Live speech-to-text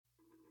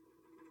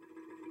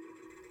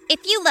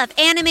If you love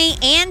anime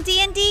and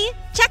D&D,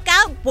 check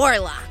out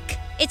Warlock.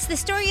 It's the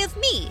story of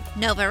me,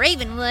 Nova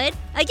Ravenwood,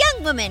 a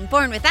young woman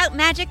born without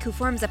magic who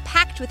forms a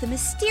pact with a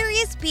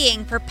mysterious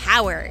being for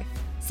power.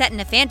 Set in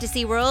a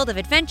fantasy world of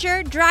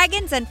adventure,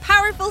 dragons, and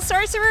powerful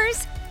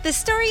sorcerers, the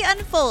story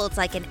unfolds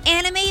like an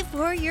anime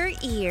for your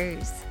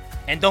ears.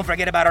 And don't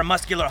forget about our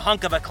muscular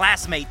hunk of a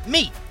classmate,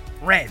 me,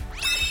 Ren.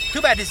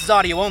 Too bad this is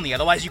audio only,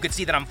 otherwise you could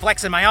see that I'm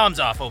flexing my arms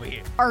off over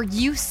here. Are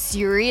you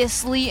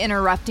seriously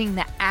interrupting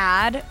the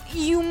ad?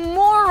 You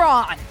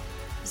moron!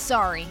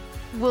 Sorry,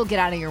 we'll get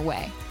out of your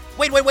way.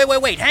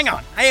 Wait, hang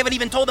on. I haven't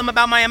even told them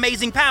about my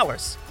amazing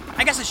powers.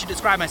 I guess I should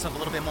describe myself a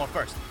little bit more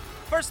first.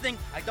 First thing,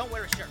 I don't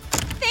wear a shirt.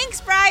 Thanks,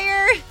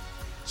 Briar!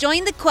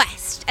 Join the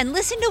quest and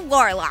listen to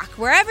Warlock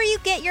wherever you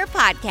get your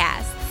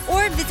podcasts,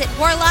 or visit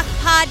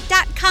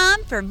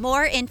warlockpod.com for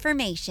more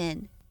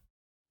information.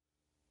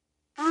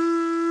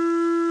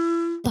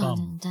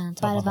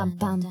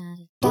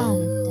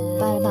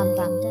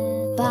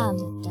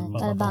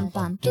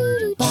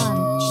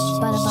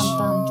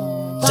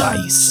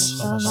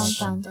 Dice,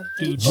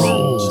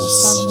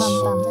 rolls,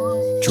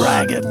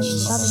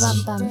 dragons,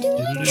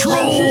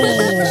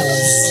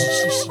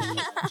 trolls.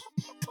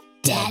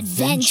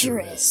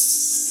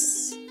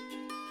 Dadventurous.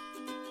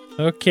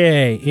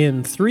 Okay,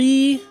 in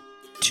 3,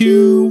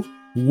 2,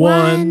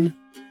 1.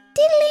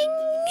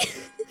 Diddling.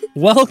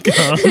 Welcome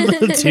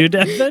to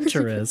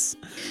Dadventurous.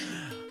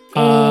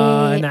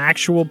 An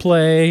actual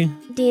play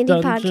D&D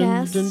Dungeons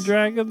podcast. and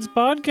Dragons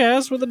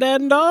podcast with a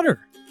dad and daughter.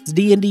 It's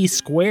D&D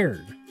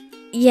squared.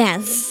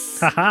 Yes.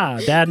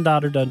 Haha, dad and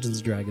daughter Dungeons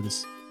and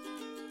Dragons.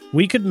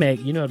 We could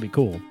make, you know it'd be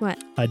cool,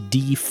 What? a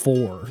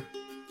D4.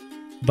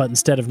 But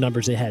instead of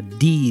numbers, it had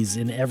D's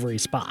in every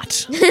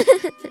spot.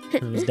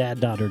 It was dad,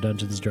 daughter,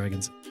 Dungeons and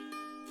Dragons.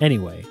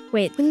 Anyway.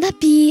 Wait, wouldn't that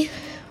be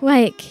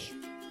like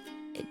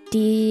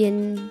D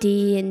and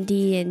D and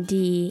D and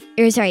D?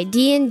 Or sorry,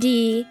 D and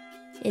D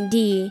and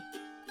D.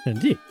 And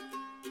D.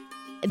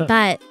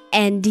 But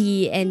and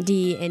D and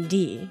D and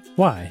D.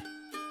 Why?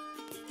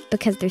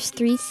 Because there's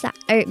 3 sides.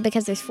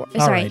 Because there's 4. All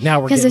Sorry. right, now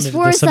we're because getting there's into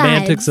 4 the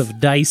semantics sides. of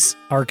dice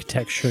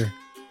architecture.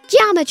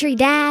 Geometry,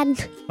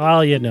 Dad.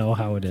 Well, you know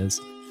how it is.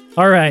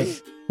 All right,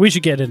 we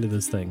should get into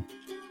this thing.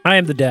 I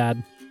am the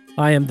dad.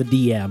 I am the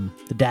DM,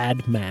 the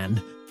dad man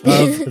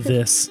of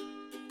this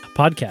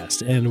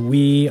podcast. And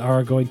we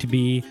are going to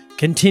be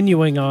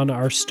continuing on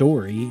our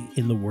story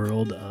in the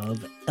world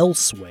of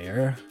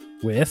Elsewhere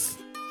with...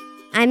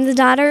 I'm the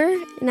daughter,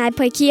 and I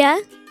play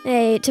Kea,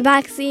 a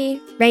Tabaxi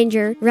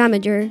Ranger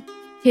Ramager,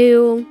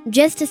 who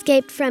just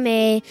escaped from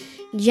a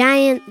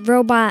giant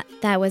robot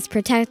that was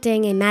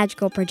protecting a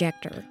magical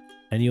projector.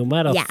 And you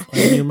met a Yeah.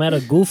 and you met a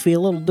goofy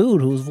little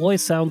dude whose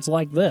voice sounds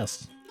like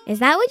this. Is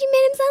that what you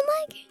made him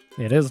sound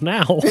It is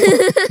now.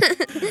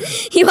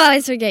 like? You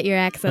always forget your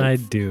accents. I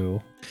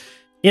do.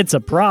 It's a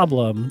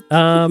problem.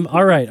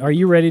 All right, are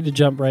you ready to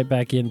jump right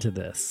back into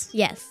this?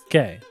 Yes.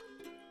 Okay.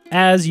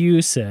 As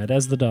you said,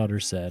 as the daughter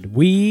said,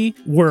 we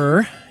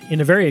were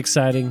in a very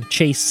exciting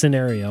chase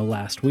scenario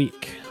last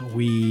week.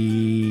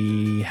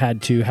 We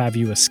had to have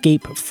you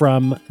escape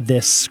from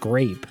this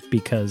scrape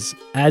because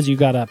as you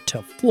got up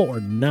to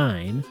floor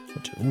 9,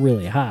 which is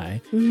really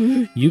high,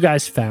 you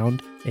guys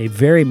found a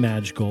very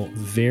magical,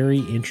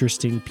 very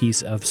interesting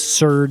piece of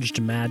surged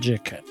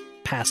magic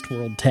past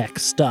world tech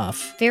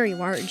stuff. Very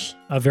large.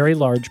 A very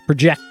large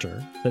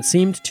projector that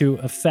seemed to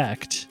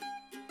affect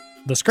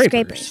the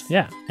scrapers.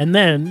 Yeah. And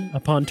then,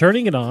 upon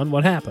turning it on,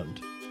 what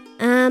happened?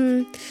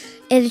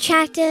 It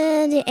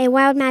attracted a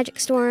wild magic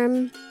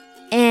storm,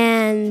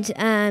 and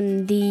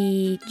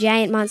the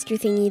giant monster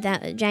thingy,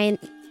 that giant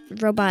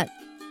robot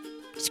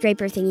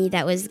scraper thingy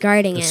that was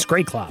guarding The it.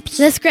 Scrayclops.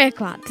 The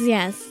Scrayclops,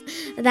 yes.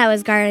 That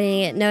was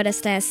guarding it,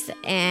 noticed us,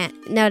 and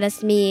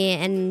noticed me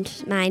and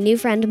my new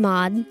friend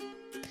Maude.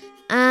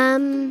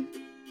 And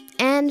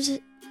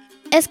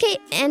escape,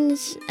 and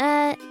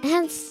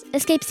hence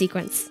escape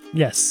sequence.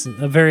 Yes,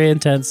 a very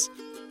intense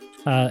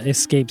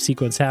escape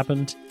sequence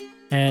happened,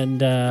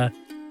 and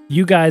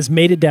you guys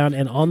made it down,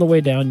 and on the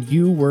way down,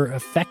 you were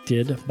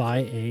affected by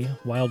a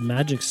wild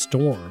magic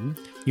storm.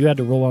 You had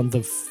to roll on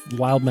the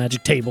wild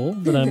magic table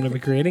that I'm going to be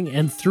creating,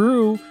 and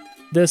through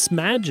this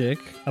magic,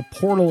 a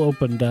portal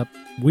opened up,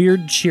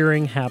 weird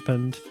cheering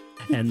happened,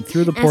 and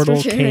through the As for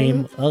portal cheering.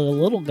 came a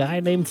little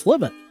guy named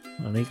Flibbit,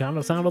 and he kind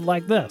of sounded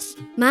like this.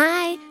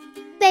 My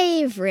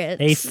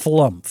favorite. A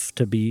flumph,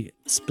 to be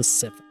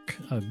specific.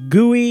 A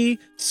gooey,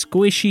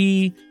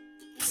 squishy,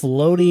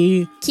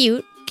 floaty,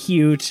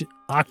 cute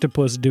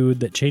octopus dude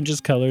that changes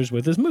colors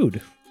with his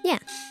mood. Yeah.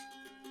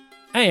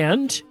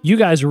 And you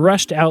guys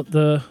rushed out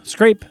the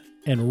scrape,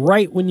 and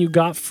right when you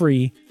got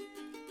free,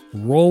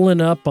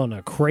 rolling up on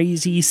a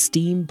crazy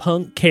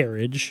steampunk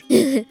carriage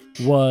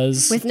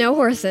was... With no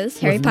horses,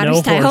 Harry with Potter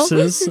no style.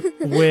 horses,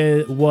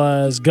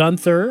 was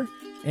Gunther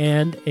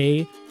and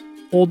a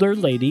older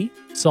lady,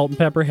 salt and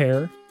pepper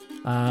hair,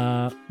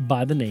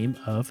 by the name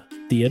of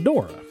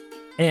Theodora.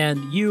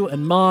 And you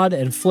and Maude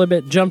and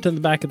Flibbit jumped in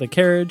the back of the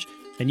carriage,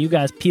 and you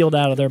guys peeled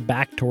out of there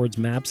back towards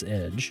Map's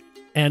Edge.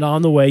 And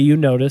on the way, you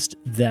noticed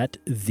that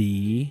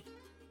the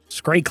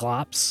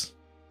Scrayclops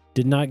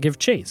did not give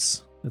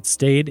chase. It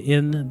stayed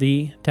in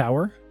the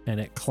tower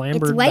and it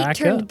clambered Its light back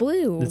turned up.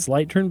 blue. Its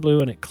light turned blue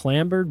and it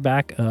clambered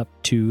back up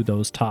to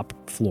those top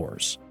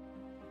floors.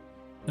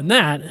 And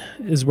that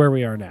is where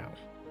we are now.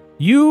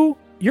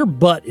 Your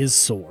butt is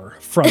sore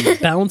from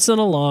bouncing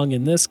along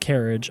in this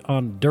carriage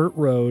on a dirt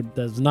road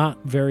that's not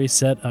very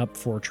set up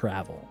for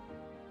travel.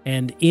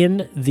 And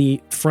in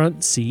the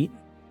front seat,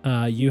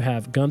 you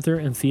have Gunther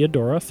and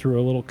Theodora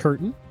through a little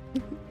curtain.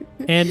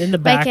 And in the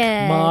back, like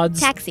a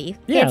Maude's... taxi.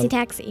 Yeah. Fancy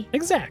taxi.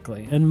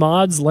 Exactly. And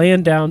Maude's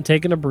laying down,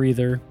 taking a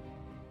breather.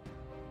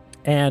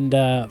 And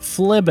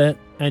Flibbit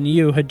and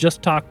you had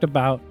just talked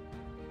about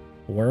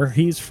where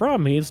he's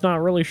from. He's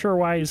not really sure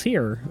why he's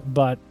here,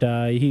 but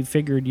he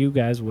figured you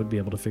guys would be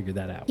able to figure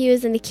that out. He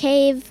was in a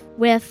cave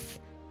with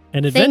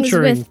An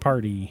adventuring with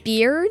party.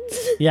 beards.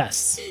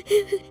 Yes.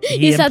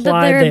 He said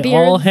that there were they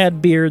all beards.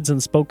 had beards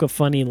and spoke a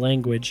funny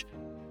language.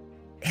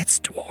 It's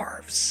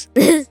dwarves.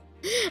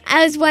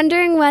 I was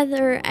wondering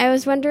whether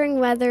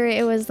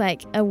it was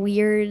like a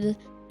weird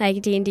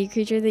like D&D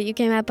creature that you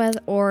came up with,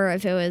 or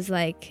if it was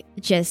like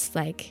just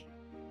like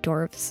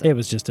dwarves. It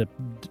was just a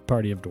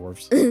party of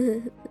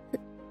dwarves.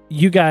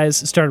 You guys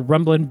started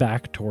rumbling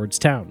back towards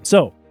town.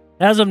 So,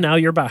 as of now,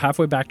 you're about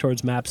halfway back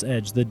towards Map's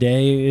Edge. The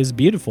day is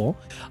beautiful,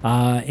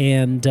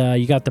 and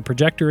you got the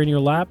projector in your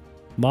lap.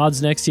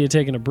 Maude's next to you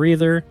taking a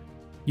breather.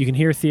 You can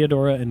hear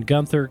Theodora and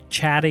Gunther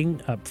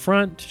chatting up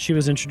front. She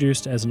was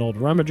introduced as an old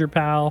rummager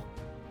pal,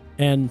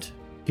 and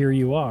here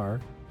you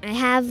are. I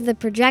have the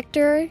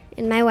projector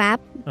in my lap,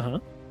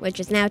 which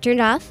is now turned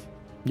off.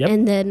 Yep.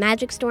 And the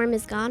magic storm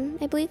is gone,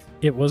 I believe.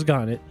 It was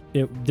gone.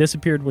 It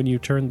disappeared when you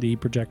turned the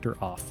projector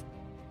off.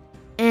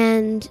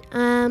 And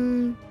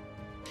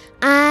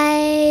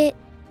I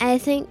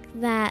think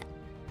that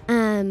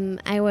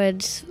I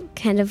would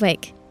kind of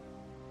like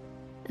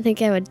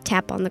I would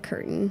tap on the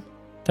curtain.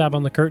 Tap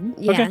on the curtain?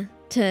 Yeah. Okay.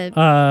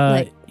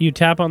 To you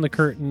tap on the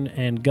curtain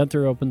and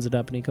Gunther opens it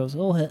up and he goes,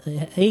 "Oh,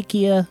 hey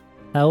Kea,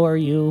 how are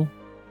you?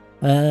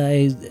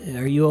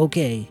 Are you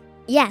okay?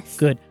 Yes.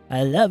 Good.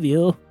 I love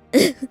you."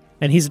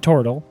 And he's a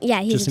turtle.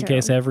 Yeah, he's just a in turtle.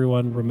 case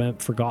everyone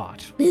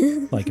forgot,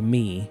 like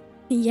me,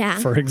 Yeah.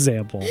 for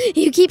example.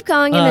 You keep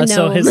calling him a gnome.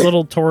 So his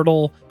little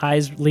turtle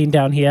eyes lean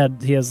down. He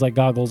has like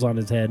goggles on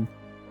his head,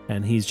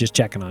 and he's just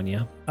checking on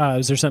you.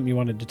 Is there something you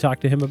wanted to talk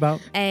to him about?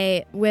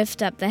 I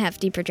whiffed up the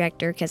hefty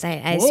projector because I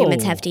assume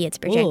it's Whoa. hefty. It's a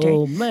projector.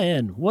 Oh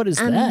man, what is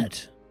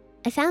that?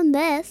 I found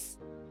this.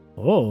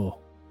 Oh,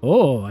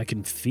 I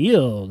can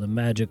feel the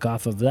magic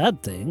off of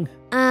that thing.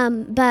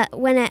 But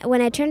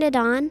when I turned it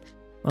on,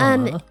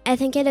 Uh-huh. I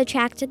think it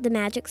attracted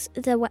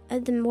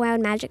the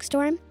wild magic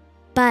storm,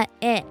 but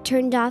it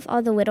turned off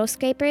all the little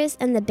scrapers,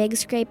 and the big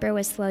scraper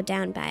was slowed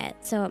down by it,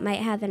 so it might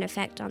have an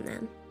effect on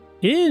them.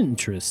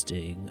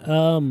 Interesting.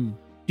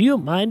 Do you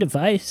mind if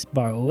I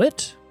borrow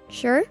it?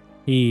 Sure.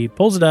 He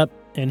pulls it up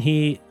and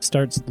he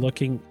starts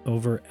looking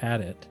over at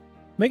it.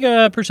 Make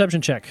a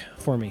perception check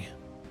for me.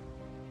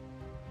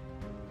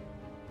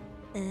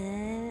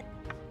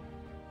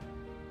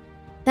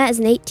 That is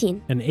an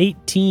 18. An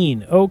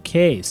 18.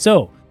 Okay,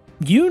 so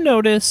you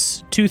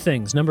notice two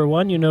things. Number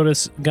one, you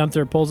notice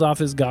Gunther pulls off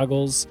his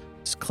goggles,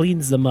 just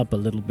cleans them up a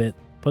little bit,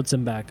 puts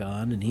them back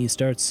on, and he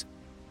starts,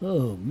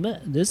 "Oh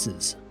man, this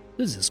is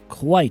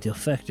quite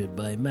affected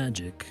by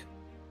magic.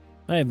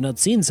 I have not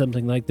seen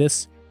something like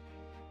this."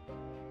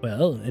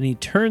 Well, and he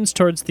turns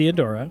towards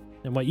Theodora,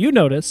 and what you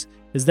notice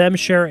is them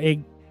share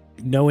a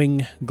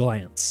knowing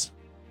glance.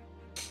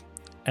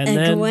 And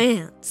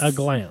then a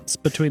glance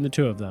between the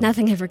two of them.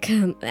 Nothing ever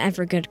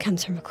good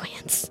comes from a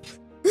glance.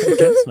 I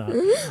guess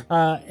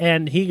not.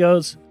 And he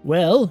goes,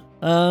 "Well,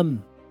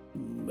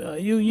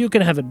 you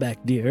can have it back,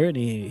 dear." And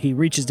he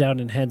reaches down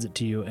and hands it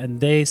to you. And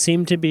they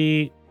seem to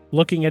be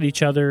looking at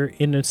each other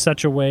in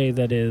such a way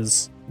that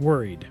is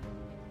worried.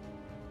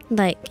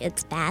 Like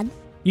it's bad?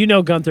 You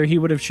know Gunther, he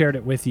would have shared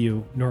it with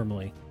you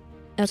normally.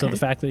 Okay. So the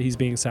fact that he's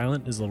being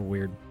silent is a little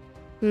weird.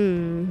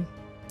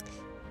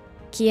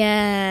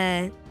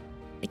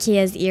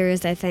 Kea's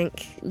ears, I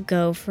think,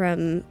 go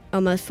from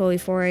almost fully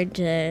forward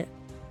to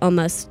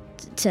almost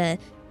to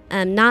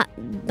not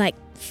like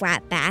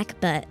flat back,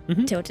 but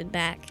tilted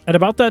back. At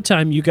about that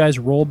time, you guys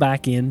roll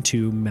back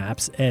into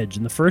Map's Edge,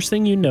 and the first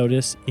thing you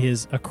notice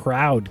is a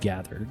crowd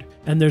gathered,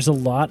 and there's a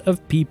lot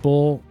of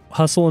people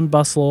hustle and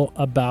bustle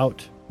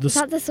about the... I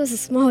thought this was a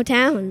small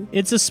town.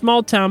 It's a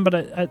small town,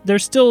 but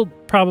there's still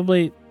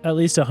probably at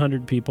least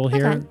 100 people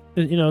here.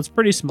 Okay. You know, it's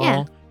pretty small,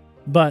 Yeah.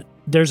 but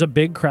there's a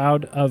big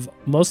crowd of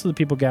most of the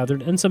people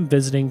gathered and some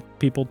visiting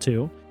people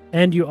too.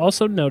 And you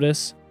also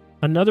notice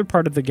another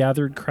part of the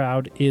gathered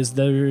crowd is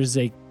there's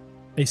a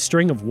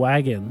string of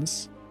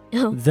wagons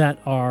that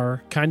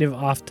are kind of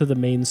off to the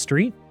main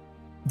street.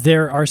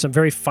 There are some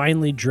very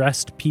finely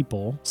dressed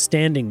people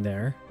standing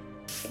there.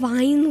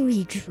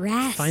 Finely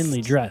dressed.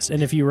 Finely dressed.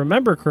 And if you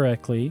remember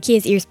correctly...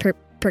 Kea's ears perk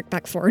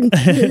back forward.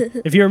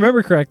 If you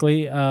remember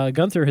correctly,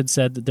 Gunther had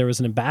said that there was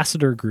an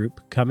ambassador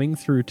group coming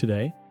through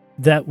today.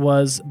 that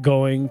was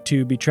going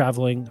to be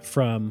traveling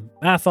from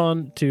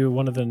Athon to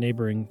one of the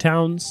neighboring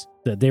towns,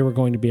 that they were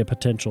going to be a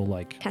potential,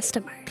 like,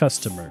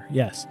 customer,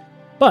 yes.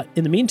 But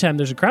in the meantime,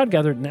 there's a crowd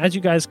gathered, and as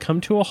you guys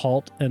come to a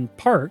halt and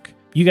park,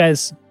 you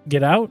guys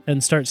get out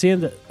and start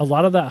seeing that a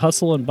lot of that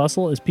hustle and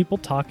bustle is people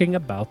talking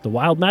about the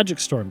wild magic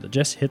storm that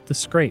just hit the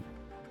scrape.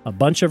 A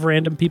bunch of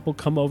random people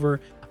come over.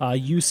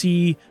 You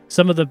see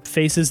some of the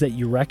faces that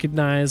you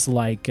recognize,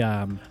 like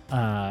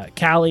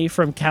Callie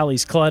from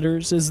Callie's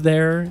Clutters is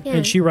there,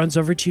 and she runs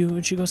over to you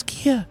and she goes,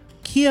 Kea,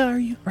 are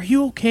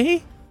you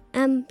okay?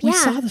 We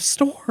saw the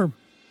storm,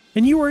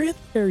 and you were in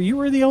there. You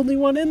were the only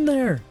one in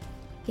there.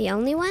 The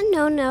only one?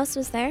 No one else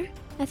was there?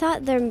 I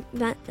thought there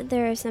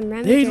are some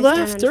remedies. They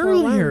left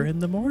earlier in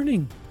the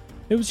morning.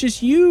 It was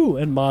just you.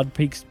 And Maude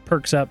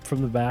perks up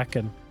from the back,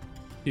 and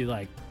she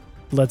like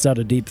lets out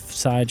a deep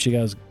sigh. She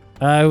goes,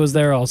 I was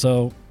there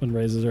also, and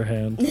raises her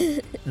hand.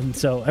 And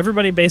so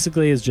everybody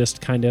basically is just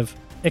kind of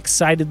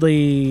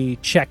excitedly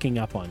checking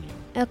up on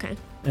you. Okay.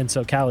 And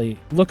so Callie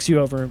looks you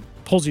over,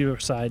 pulls you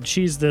aside.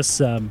 She's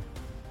this an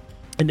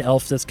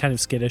elf that's kind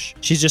of skittish.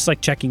 She's just like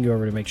checking you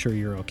over to make sure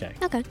you're okay.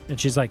 Okay. And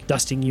she's like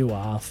dusting you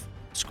off,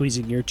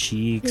 squeezing your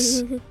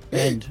cheeks,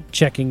 and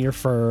checking your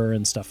fur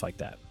and stuff like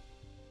that.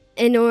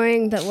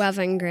 Annoying but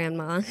loving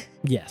grandma.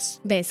 Yes.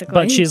 Basically.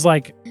 But she's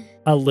like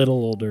a little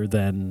older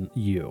than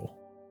you.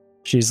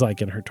 She's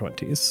like in her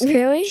 20s.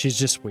 Really? She's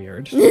just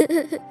weird.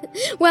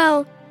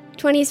 Well,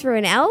 20s for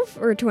an elf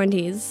or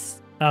 20s?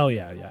 Oh,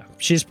 yeah.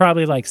 She's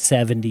probably like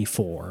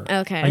 74.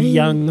 Okay. A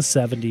young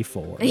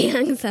 74. A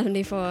young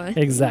 74.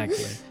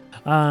 Exactly.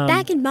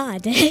 Back in my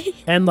day.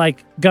 And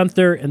like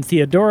Gunther and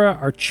Theodora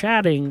are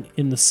chatting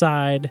in the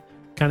side,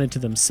 kind of to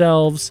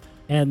themselves.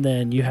 And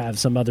then you have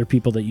some other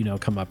people that you know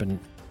come up and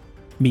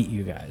meet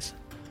you guys.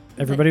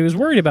 Everybody was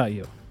worried about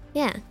you.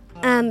 Yeah.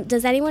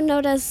 Does anyone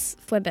notice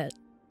Flibbit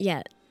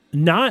yet?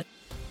 Not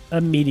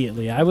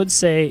immediately. I would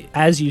say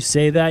as you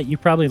say that, you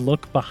probably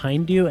look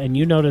behind you and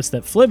you notice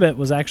that Flibbit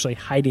was actually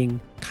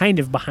hiding kind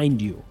of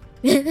behind you.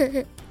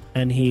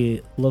 And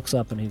he looks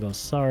up and he goes,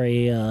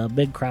 sorry,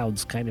 big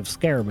crowds kind of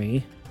scare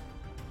me.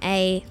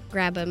 I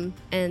grab him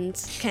and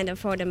kind of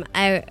hold him.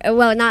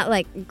 Not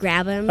like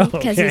grab him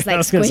because he's like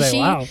squishy. Say,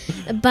 wow.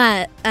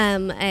 But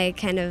I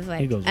kind of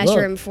like goes,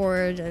 usher him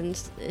forward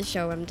and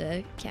show him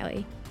to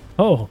Callie.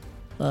 Oh,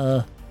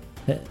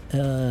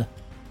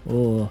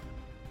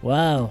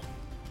 wow.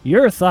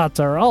 Your thoughts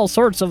are all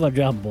sorts of a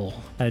jumble.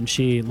 And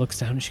she looks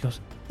down and she goes,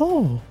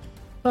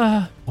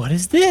 what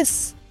is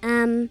this?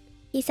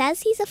 He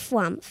says he's a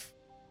flump.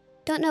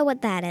 Don't know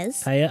what that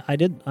is. I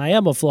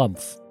am a flump.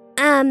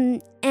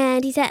 And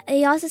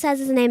he also says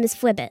his name is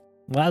Flibbit.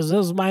 Well, this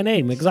is my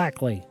name,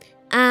 exactly.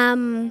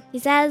 He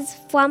says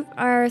flump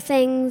are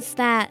things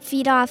that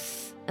feed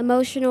off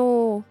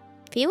emotional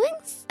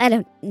feelings? I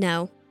don't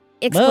know.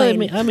 Explain.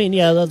 Well, I mean,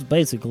 yeah, that's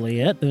basically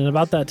it. And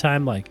about that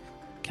time, like,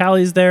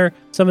 Callie's there.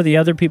 Some of the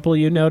other people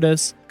you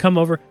notice come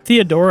over.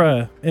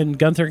 Theodora and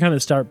Gunther kind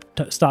of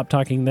stop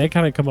talking. They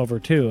kind of come over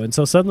too. And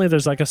so suddenly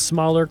there's like a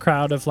smaller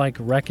crowd of like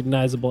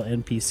recognizable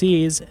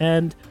NPCs.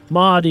 And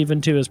Maude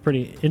even too is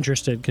pretty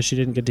interested because she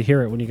didn't get to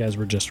hear it when you guys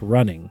were just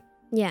running.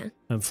 Yeah.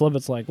 And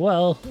Flibbit's like,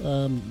 well,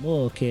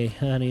 okay.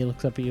 And he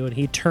looks up at you and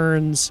he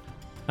turns,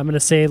 I'm going to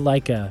say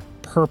like a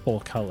purple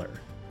color,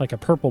 like a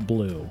purple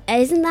blue.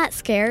 Isn't that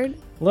scared?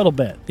 A little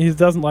bit. He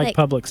doesn't like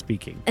public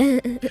speaking.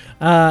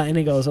 And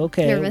he goes,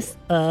 okay. Nervous.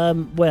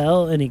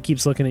 Well, and he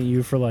keeps looking at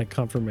you for like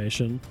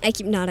confirmation. I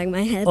keep nodding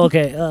my head.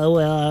 Okay,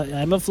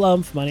 I'm a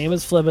flump. My name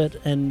is Flibbit,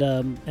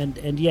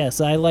 and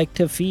yes, I like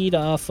to feed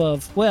off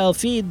of, well,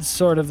 feed's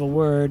sort of a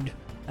word.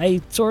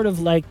 I sort of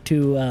like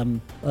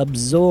to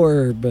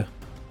absorb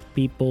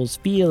people's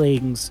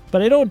feelings,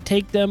 but I don't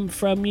take them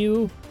from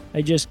you.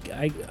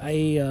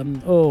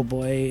 Oh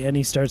boy, and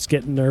he starts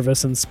getting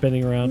nervous and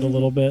spinning around a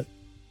little bit.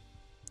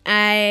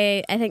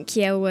 I think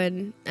Kea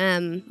would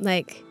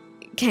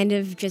kind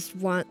of just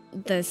want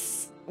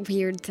this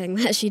weird thing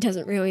that she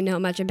doesn't really know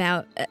much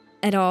about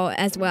at all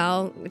as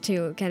well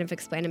to kind of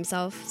explain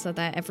himself so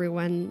that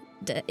everyone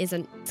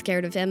isn't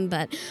scared of him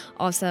but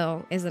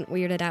also isn't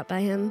weirded out by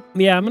him.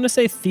 Yeah, I'm going to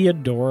say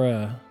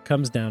Theodora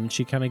comes down and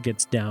she kind of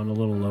gets down a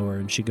little lower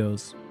and she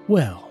goes,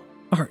 well,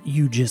 aren't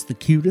you just the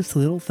cutest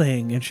little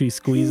thing? And she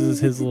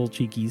squeezes his little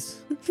cheekies.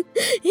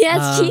 He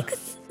has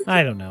cheeks?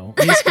 I don't know.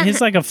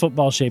 He's like a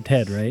football-shaped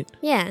head, right?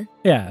 Yeah.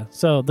 Yeah,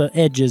 so the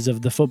edges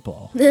of the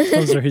football,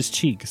 those are his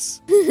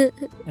cheeks.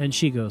 And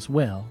she goes,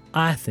 well,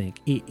 I think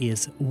it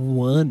is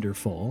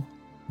wonderful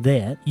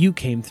that you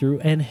came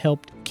through and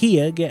helped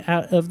Kea get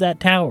out of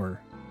that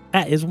tower.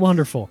 That is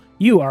wonderful.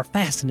 You are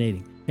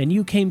fascinating. And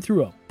you came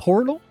through a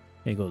portal?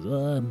 And he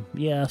goes,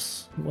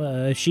 yes.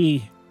 I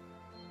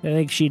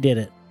think she did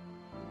it.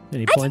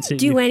 And he points at you. I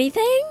didn't do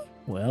anything.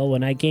 Well,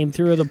 when I came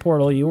through the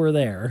portal, you were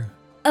there.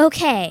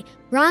 Okay,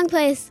 wrong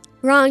place,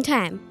 wrong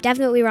time.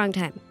 Definitely wrong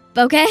time.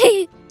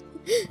 Okay?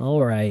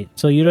 All right.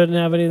 So you didn't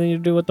have anything to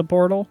do with the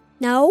portal?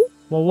 No.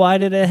 Well, why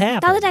did it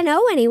happen? Not that I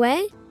know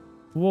anyway.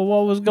 Well,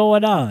 what was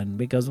going on?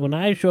 Because when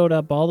I showed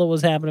up, all that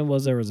was happening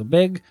was there was a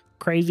big,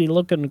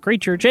 crazy-looking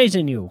creature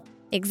chasing you.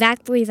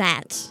 Exactly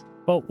that.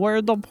 But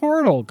where'd the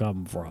portal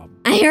come from?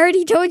 I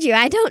already told you,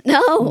 I don't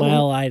know.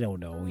 Well, I don't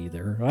know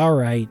either. All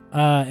right.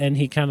 And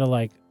he kind of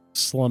like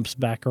slumps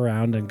back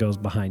around and goes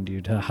behind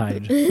you to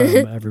hide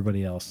from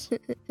everybody else.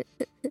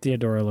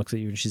 Theodora looks at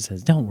you and she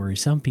says, "Don't worry,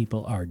 some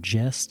people are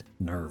just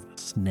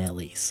nervous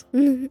Nellies."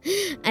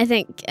 I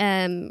think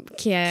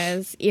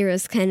Kea's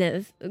ears kind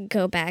of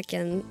go back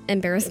in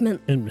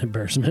embarrassment.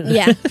 Embarrassment.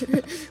 Yeah.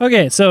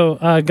 Okay, so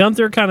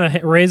Gunther kind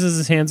of raises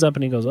his hands up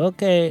and he goes,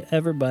 "Okay,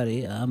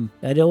 everybody, I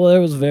know it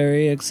was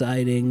very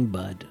exciting,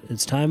 but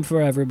it's time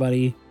for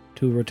everybody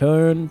to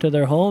return to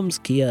their homes.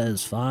 Kea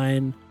is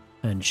fine,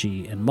 and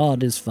she and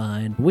Maude is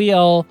fine. We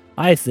all,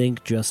 I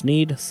think, just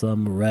need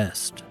some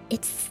rest."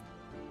 It's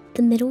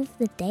the middle of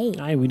the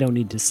day. We don't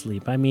need to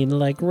sleep. I mean,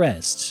 like,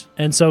 rest.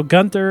 And so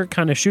Gunther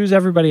kind of shoos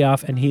everybody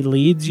off, and he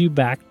leads you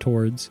back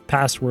towards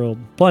Past World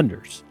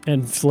Plunders,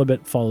 and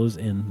Flibbit follows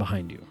in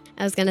behind you.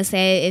 I was going to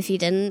say, if he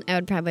didn't, I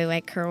would probably,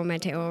 like, curl my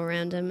tail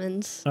around him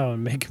and... Oh,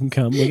 and make him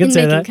come. We can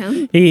say that. Make him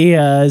come.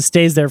 He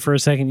stays there for a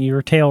second.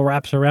 Your tail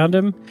wraps around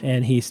him,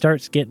 and he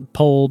starts getting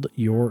pulled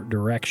your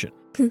direction.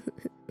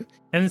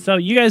 And so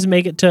you guys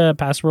make it to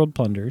Past World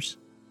Plunders.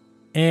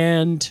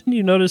 And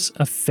you notice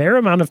a fair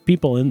amount of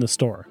people in the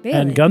store. Really?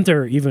 And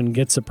Gunther even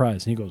gets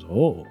surprised. And he goes,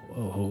 oh,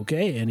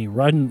 okay. And he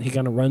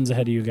kind of runs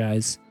ahead of you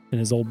guys in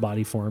his old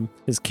body form,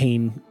 his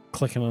cane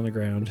clicking on the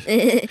ground.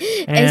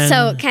 And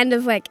so kind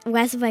of like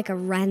less of like a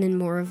run and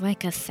more of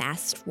like a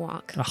fast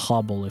walk. A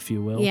hobble, if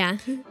you will. Yeah.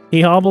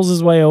 He hobbles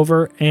his way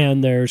over,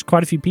 and there's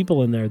quite a few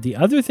people in there. The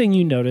other thing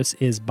you notice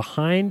is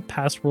behind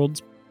Past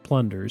World's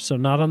Plunders, so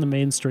not on the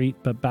main street,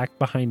 but back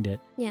behind it.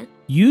 Yeah.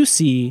 You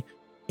see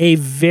a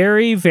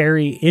very,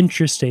 very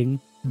interesting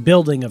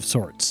building of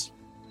sorts.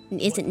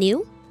 Is it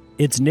new?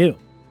 It's new,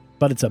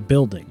 but it's a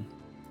building.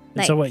 And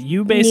Like, so what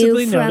you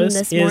basically new from notice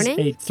this is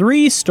morning? a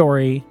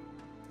 3-story,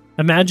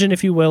 imagine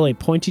if you will, a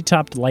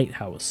pointy-topped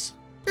lighthouse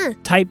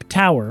type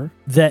tower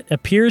that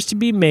appears to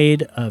be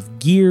made of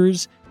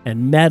gears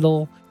and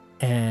metal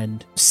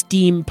and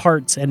steam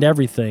parts and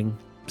everything,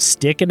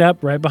 sticking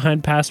up right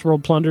behind Past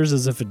World Plunders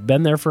as if it'd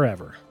been there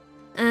forever.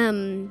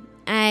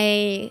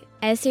 I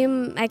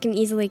assume I can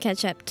easily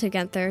catch up to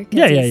Gunther. 'Cause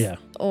Yeah. he's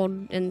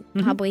old and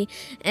hobbly.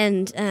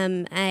 And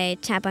I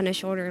tap on his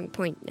shoulder and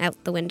point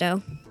out the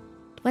window.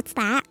 What's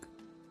that?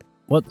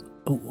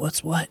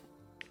 What's what?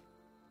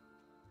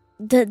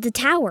 The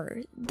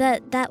tower.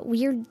 That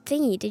weird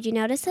thingy. Did you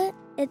notice it?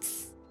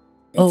 It's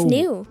Oh.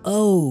 new.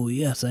 Oh,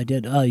 yes, I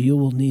did. You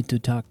will need to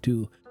talk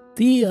to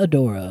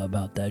Theodora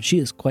about that. She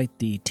is quite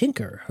the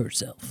tinker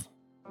herself.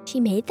 She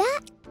made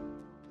that?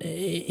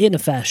 In a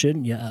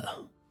fashion, yeah.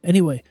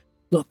 Anyway,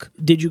 look,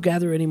 did you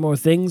gather any more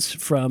things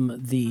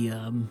from the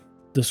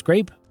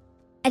scrape?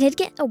 I did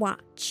get a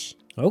watch.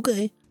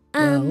 Okay.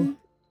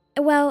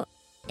 Well,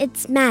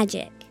 it's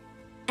magic,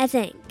 I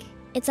think.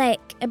 It's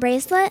like a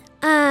bracelet,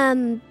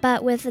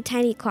 but with a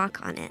tiny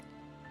clock on it.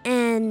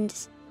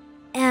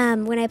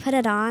 And when I put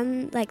it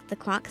on, like the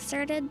clock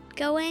started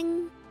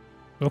going.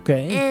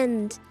 Okay.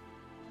 And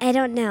I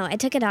don't know. I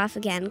took it off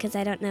again because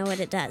I don't know what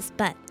it does.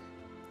 But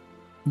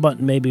But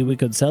maybe we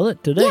could sell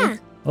it today. yeah,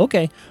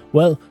 Okay.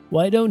 Well,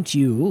 why don't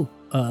you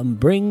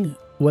bring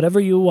whatever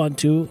you want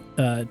to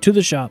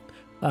the shop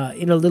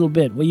in a little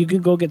bit. Well, you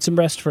can go get some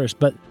rest first,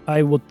 but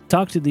I will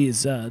talk to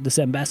this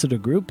ambassador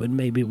group, and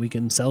maybe we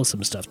can sell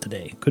some stuff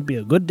today. Could be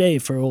a good day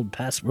for old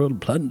Past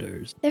World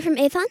Plunders. they're from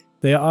Athon?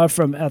 They are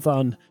from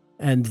Ethon,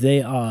 and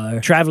they are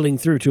traveling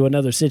through to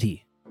another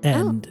city.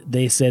 And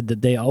they said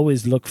that they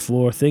always look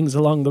for things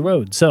along the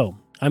road. So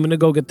I'm going to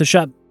go get the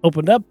shop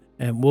opened up,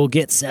 and we'll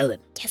get selling.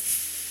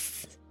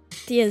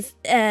 Yes.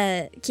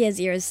 Kia's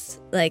ears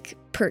like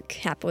perk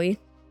happily,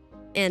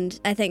 and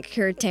I think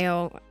her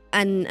tail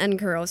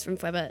uncurls from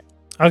Flibbit.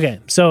 Okay,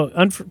 so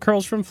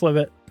uncurls from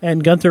Flibbit,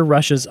 and Gunther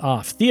rushes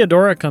off.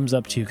 Theodora comes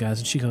up to you guys,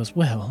 and she goes,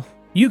 "Well,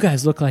 you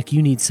guys look like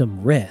you need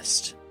some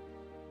rest.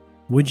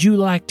 Would you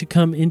like to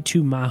come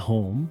into my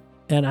home,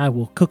 and I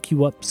will cook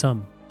you up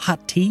some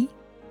hot tea?"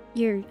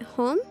 Your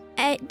home?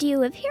 Do you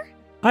live here?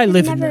 I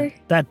live in never-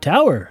 that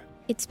tower.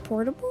 It's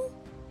portable?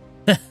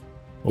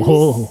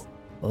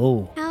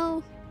 Oh,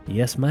 How?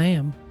 Yes,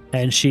 ma'am.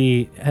 And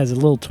she has a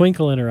little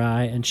twinkle in her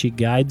eye, and she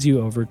guides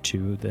you over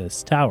to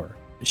this tower.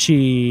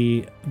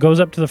 She goes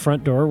up to the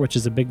front door, which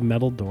is a big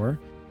metal door,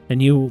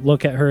 and you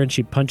look at her, and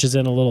she punches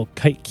in a little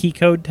key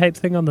code type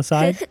thing on the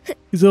side.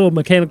 These little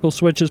mechanical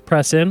switches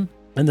press in,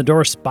 and the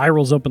door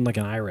spirals open like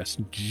an iris.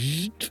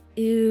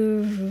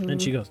 Ew. And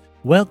she goes,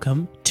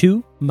 "Welcome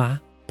to my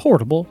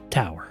portable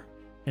tower."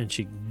 And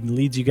she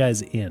leads you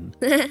guys in.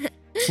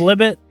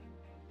 Flibbit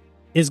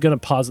is going to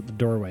pause at the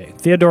doorway.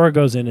 Theodora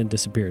goes in and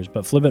disappears,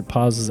 but Flibbit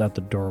pauses at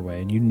the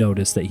doorway, and you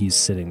notice that he's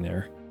sitting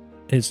there.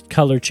 His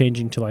color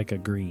changing to like a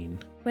green.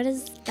 What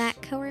does that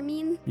color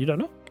mean? You don't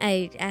know?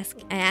 I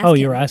asked Oh,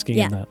 him. you were asking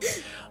Yeah. him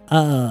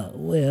that.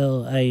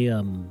 well,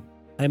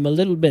 I'm a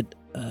little bit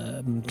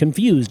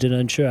confused and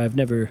unsure. I've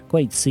never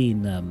quite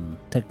seen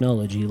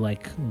technology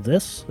like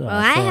this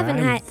I haven't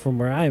had- from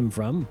where I'm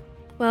from.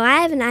 Well,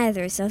 I haven't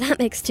either, so that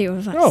makes 2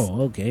 of us.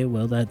 Oh, okay.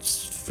 Well,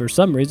 that's for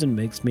some reason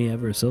makes me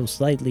ever so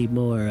slightly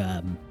more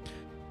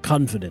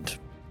confident.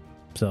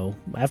 So,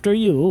 after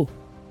you.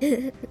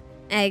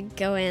 I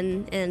go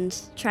in and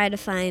try to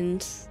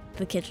find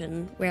the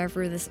kitchen,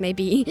 wherever this may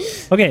be.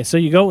 Okay, so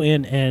you go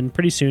in, and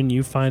pretty soon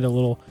you find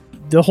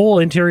the whole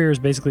interior is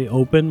basically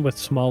open with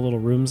small little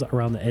rooms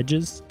around the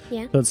edges.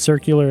 Yeah. So it's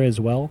circular as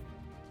well.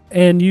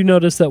 And you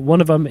notice that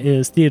one of them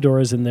is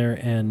Theodora's in there,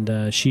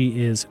 and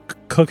she is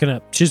cooking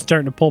up. She's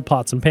starting to pull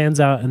pots and pans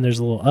out, and there's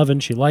a little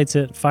oven. She lights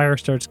it, fire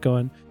starts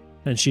going,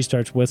 and she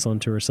starts whistling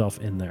to herself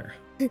in there.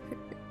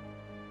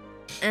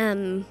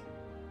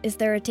 Is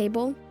there a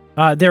table?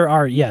 There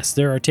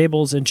are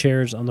tables and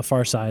chairs on the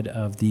far side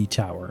of the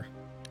tower.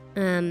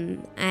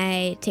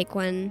 I take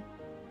one,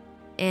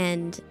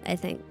 and I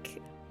think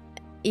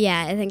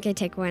I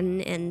take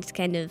one and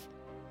kind of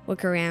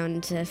look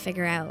around to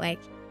figure out, like,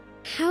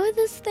 how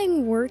this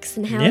thing works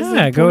and how is it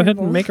Yeah, go ahead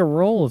portable? and make a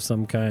roll of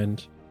some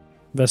kind.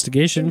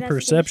 Investigation,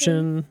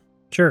 perception.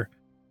 Sure.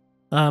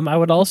 I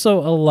would also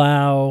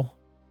allow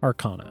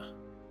Arcana.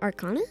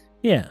 Arcana?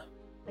 Yeah.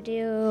 I'll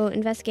do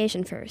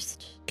investigation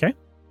first. Okay.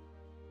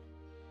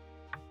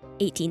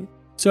 18.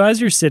 So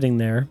as you're sitting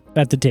there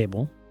at the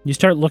table, you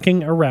start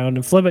looking around,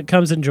 and Flibbit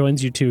comes and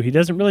joins you too. He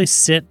doesn't really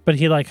sit, but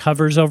he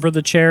hovers over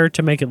the chair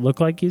to make it look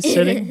like he's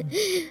sitting.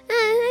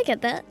 I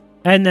get that.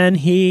 And then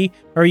you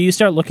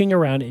start looking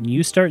around, and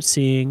you start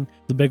seeing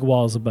the big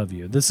walls above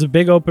you. This is a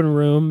big open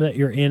room that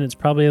you're in. It's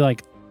probably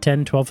like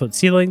 10, 12-foot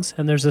ceilings,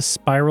 and there's a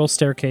spiral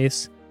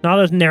staircase. Not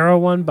a narrow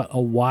one, but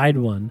a wide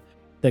one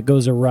that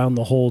goes around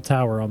the whole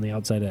tower on the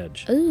outside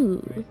edge.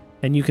 Ooh.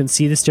 And you can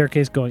see the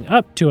staircase going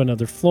up to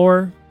another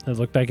floor. It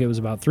looked like it was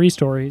about 3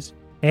 stories.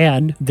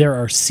 And there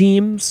are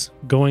seams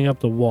going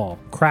up the wall,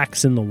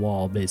 cracks in the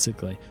wall,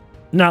 basically.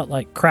 Not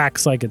like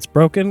cracks like it's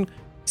broken,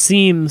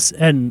 seams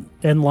and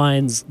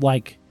lines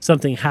like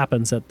something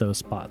happens at those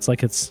spots.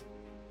 Like it's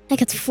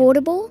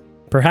foldable?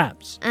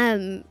 perhaps.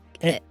 I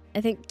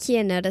think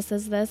Kea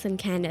notices this and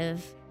kind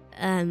of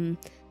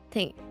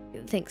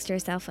thinks to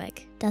herself,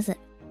 like, does it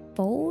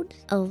fold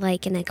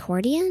like an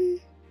accordion?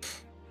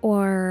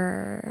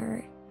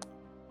 Or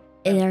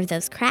are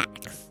those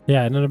cracks?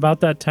 Yeah, and at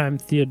about that time,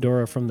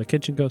 Theodora from the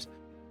kitchen goes,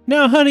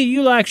 "Now, honey,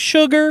 you like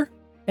sugar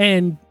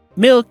and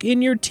milk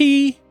in your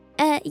tea?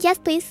 Yes,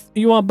 please.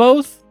 You want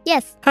both?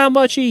 Yes. How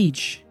much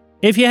each?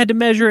 If you had to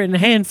measure it in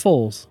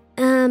handfuls."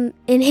 In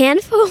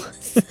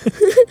handfuls?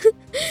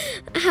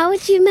 How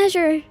would you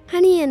measure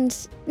honey and...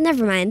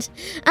 Never mind.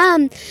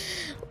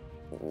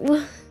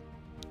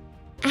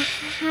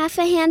 Half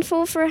a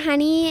handful for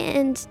honey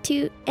and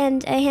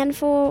a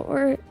handful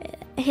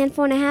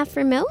and a half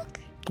for milk?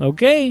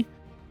 Okay,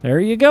 there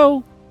you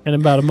go. And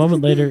about a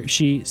moment later,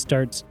 she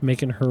starts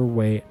making her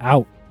way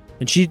out.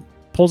 And she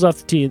pulls off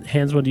the tea,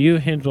 hands one to you,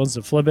 hands one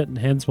to Flibbit, and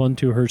hands one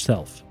to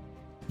herself.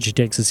 She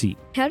takes a seat.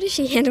 How does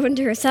she hand one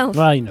to herself?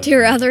 Well, you know. To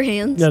her other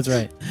hands? That's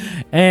right.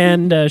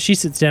 And she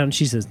sits down and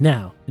she says,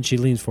 "Now," and she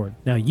leans forward,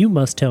 "now you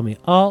must tell me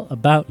all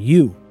about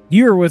you.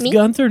 You're with Me?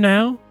 Gunther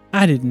now?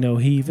 I didn't know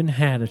he even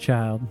had a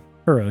child.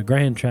 Or a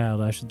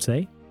grandchild, I should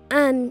say."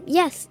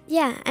 Yes.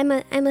 Yeah,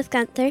 I'm with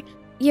Gunther.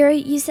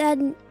 You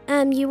said,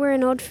 you were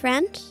an old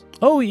friend?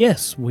 Oh,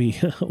 yes, we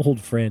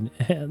old friend.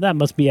 That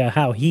must be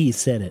how he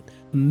said it.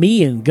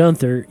 Me and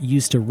Gunther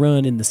used to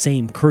run in the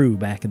same crew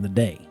back in the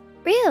day.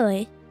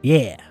 Really?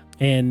 Yeah.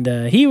 And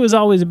he was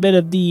always a bit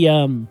of the,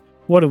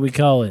 what do we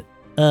call it?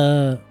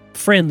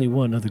 Friendly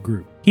one of the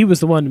group. He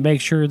was the one to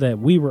make sure that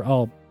we were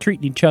all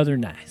treating each other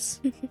nice.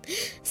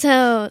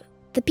 So,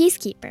 the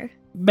peacekeeper.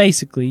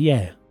 Basically,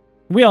 yeah.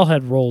 We all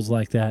had roles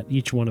like that,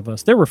 each one of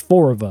us. There were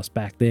 4 of us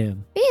back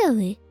then.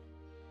 Really?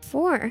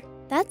 4?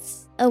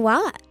 That's a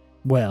lot.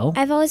 Well,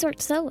 I've always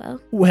worked solo.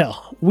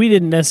 we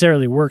didn't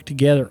necessarily work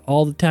together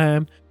all the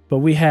time, but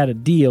we had a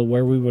deal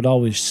where we would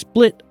always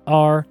split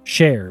our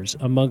shares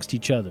amongst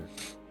each other.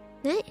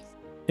 Nice.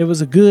 It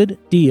was a good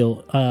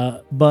deal,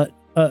 but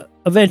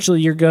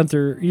eventually your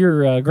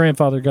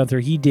grandfather Gunther,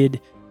 he did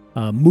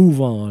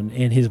move on,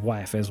 and his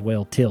wife as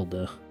well,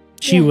 Tilda.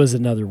 She Yeah. was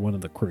another one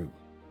of the crew.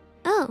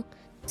 Oh,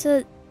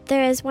 so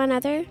there is one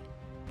other?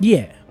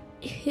 Yeah.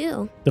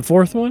 Who? The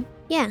 4th one?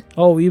 Yeah.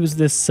 Oh, he was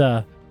this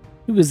guy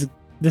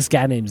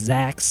named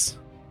Zax.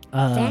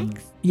 Zax?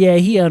 Yeah,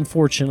 he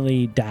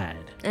unfortunately died.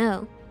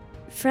 Oh.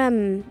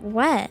 From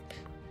what?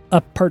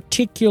 A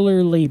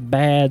particularly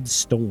bad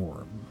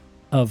storm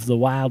of the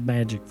wild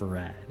magic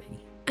variety.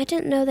 I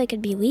didn't know they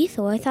could be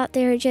lethal. I thought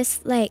they were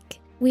just, like,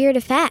 weird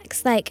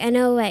effects. Like, I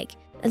know, like,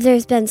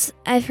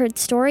 I've heard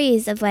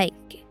stories of, like,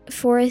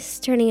 forests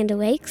turning into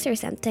lakes or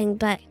something,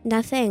 but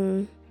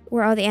nothing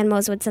where all the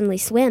animals would suddenly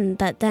swim.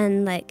 But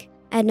then, like,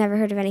 I'd never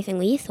heard of anything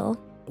lethal.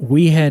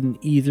 We hadn't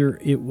either.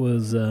 It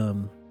was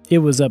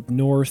up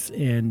north,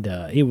 and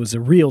it was a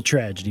real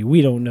tragedy.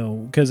 We don't know,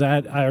 because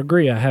I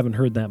agree, I haven't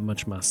heard that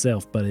much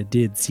myself, but it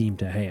did seem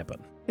to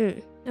happen.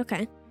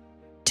 Okay.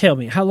 Tell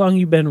me, how long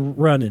you been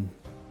running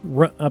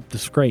up the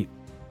scrape?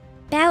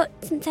 About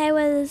since I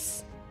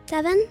was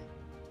 7?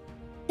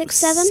 6,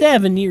 7?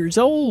 7 years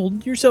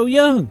old? You're so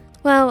young.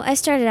 Well, I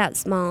started out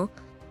small,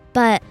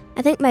 But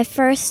I think my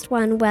first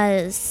one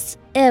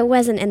it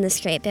wasn't in the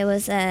scrape. It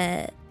was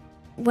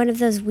one of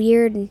those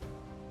weird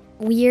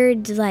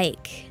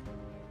like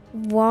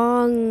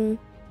long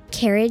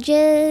carriage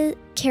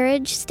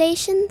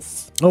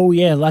stations. Oh,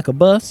 yeah, like a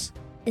bus?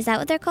 Is that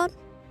what they're called?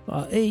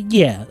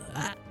 Yeah,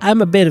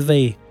 I'm a bit of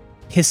a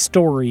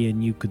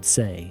historian, you could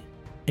say,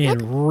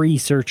 and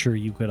researcher,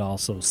 you could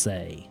also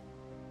say,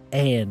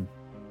 and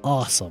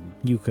awesome,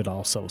 you could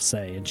also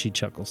say, and she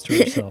chuckles to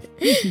herself.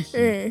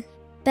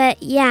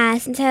 But yeah,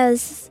 since I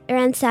was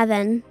around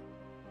 7,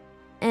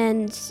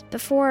 and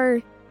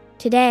before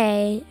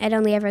today, I'd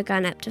only ever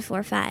gone up to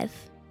floor 5.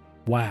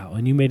 Wow,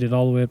 and you made it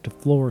all the way up to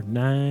floor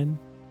 9?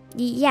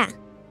 Yeah.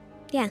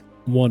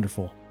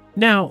 Wonderful.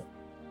 Now,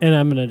 and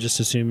I'm going to just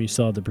assume you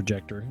saw the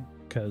projector,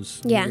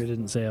 because Yeah. you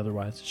didn't say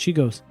otherwise. She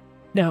goes,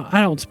 now,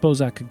 I don't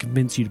suppose I could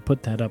convince you to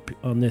put that up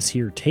on this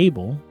here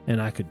table,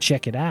 and I could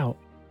check it out.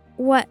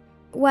 What,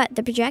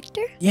 the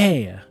projector?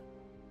 Yeah.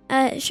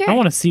 Sure. I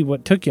want to see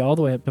what took you all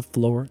the way up to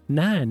floor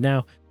 9.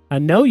 Now, I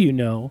know you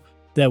know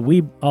that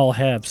we all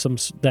have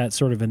that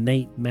sort of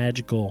innate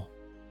magical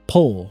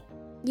pull.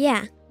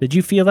 Yeah. Did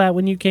you feel that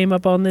when you came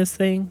up on this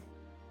thing?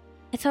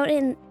 I felt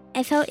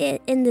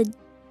it in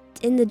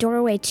the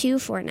doorway to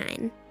floor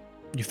 9.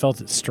 You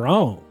felt it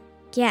strong.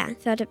 Yeah, I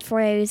felt it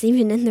before I was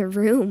even in the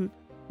room.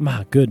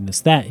 My goodness,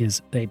 that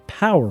is a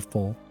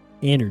powerful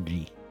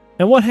energy.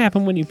 And what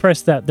happened when you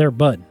pressed that there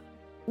button?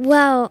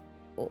 Well,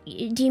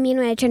 do you mean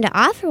when I turned it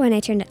off or when I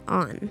turned it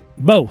on?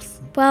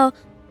 Both. Well,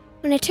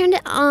 when I turned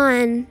it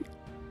on,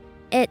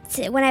 it's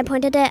when I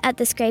pointed it at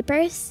the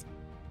scrapers,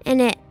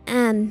 and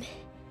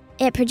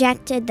it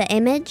projected the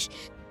image.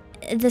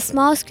 The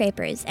small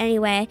scrapers,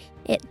 anyway,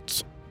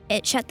 it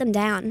shut them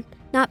down.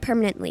 Not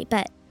permanently,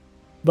 but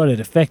But it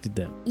affected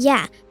them.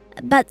 yeah.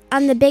 But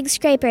on the big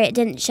scraper, it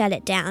didn't shut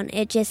it down.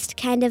 It just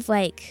kind of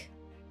like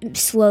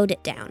slowed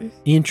it down.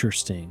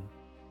 Interesting.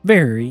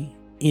 Very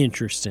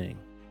interesting.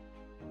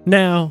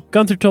 Now,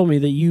 Gunther told me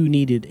that you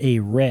needed a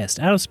rest.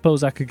 I don't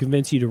suppose I could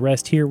convince you to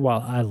rest here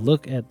while I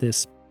look at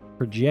this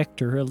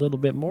projector a little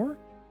bit more?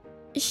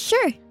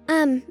 Sure.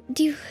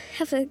 Do you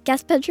have a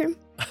guest bedroom?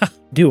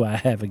 Do I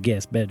have a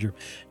guest bedroom?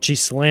 She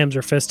slams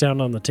her fist down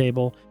on the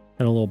table,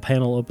 and a little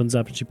panel opens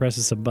up, and she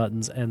presses some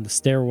buttons, and the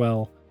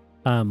stairwell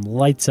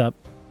lights up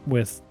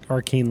with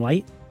arcane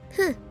light.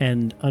 Huh.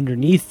 And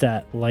underneath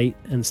that light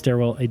and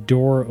stairwell, a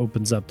door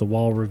opens up. The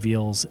wall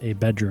reveals a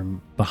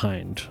bedroom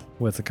behind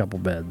with a couple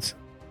beds.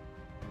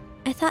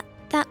 I thought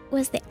that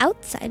was the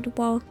outside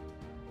wall.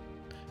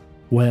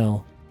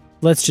 Well,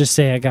 let's just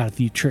say I got a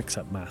few tricks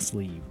up my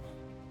sleeve.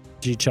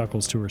 She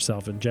chuckles to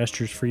herself and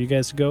gestures for you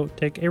guys to go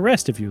take a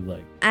rest if you'd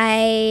like.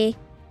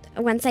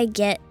 Once I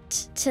get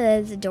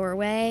to the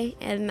doorway,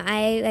 am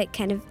I like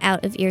kind of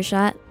out of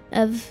earshot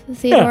of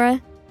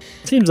Theodora?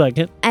 Seems like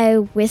it. I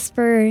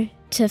whisper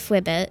to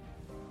Flibbit,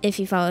 if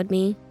you followed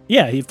me.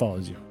 Yeah, he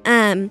follows you.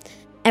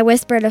 I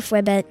whisper to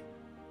Flibbit,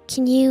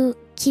 can you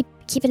keep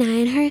an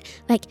eye on her?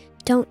 Like,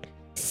 don't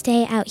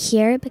stay out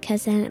here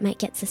because then it might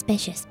get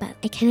suspicious, but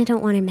I kind of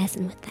don't want her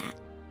messing with that.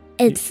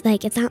 It's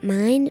like, it's not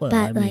mine, Well,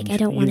 but I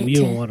don't want it to...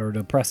 You don't want her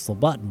to press the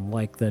button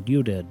like that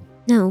you did.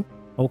 No.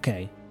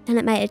 Okay. Then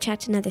it might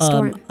attract another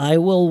storm. I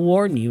will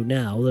warn you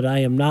now that I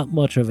am not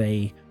much of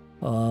a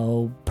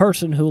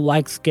person who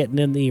likes getting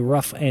in the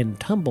rough and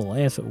tumble,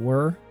 as it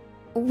were.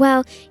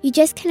 Well, you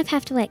just kind of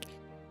have to, like,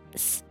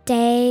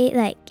 stay,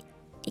 like...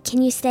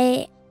 Can you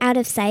stay out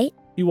of sight?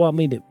 You want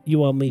me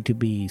to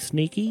be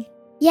sneaky?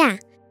 Yeah,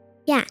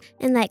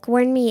 and like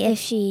warn me if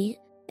she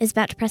is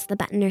about to press the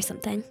button or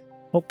something.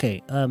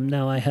 Okay,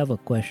 now I have a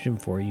question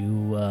for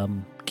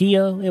you. Kea,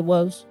 it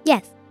was?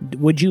 Yes.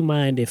 Would you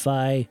mind if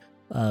I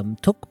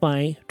took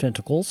my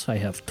tentacles, I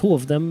have 2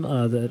 of them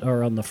that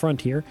are on the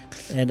front here,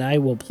 and I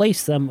will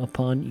place them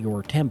upon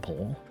your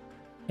temple,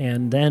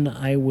 and then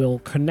I will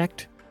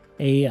connect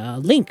a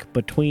link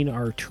between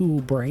our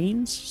 2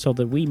 brains so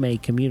that we may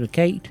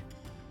communicate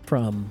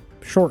from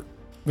short,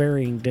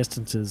 varying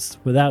distances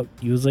without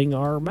using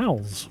our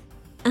mouths.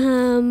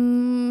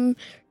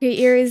 Your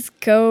ears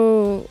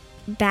go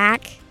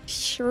back.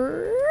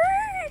 Sure.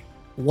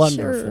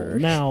 Wonderful. Sure.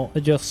 Now,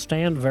 just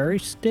stand very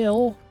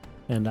still,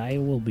 and I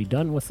will be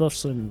done with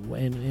this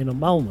in a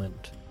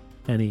moment.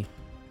 And he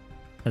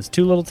has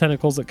 2 little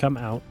tentacles that come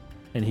out,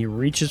 and he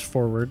reaches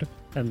forward,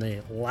 and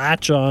they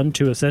latch on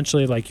to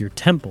essentially like your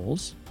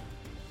temples.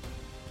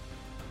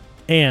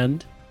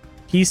 And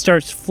he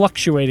starts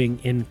fluctuating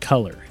in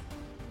color.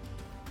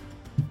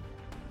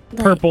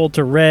 Like, Purple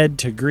to red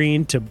to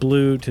green to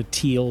blue to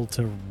teal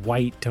to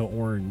white to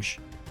orange.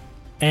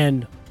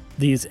 And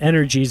these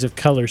energies of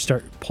color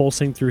start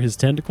pulsing through his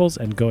tentacles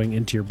and going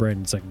into your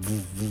brain. It's like...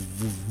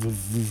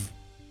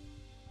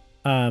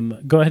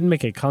 Go ahead and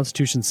make a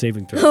Constitution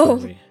saving throw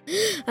for me.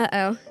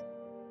 Uh-oh.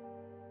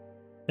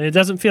 And it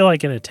doesn't feel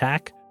like an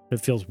attack. It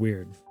feels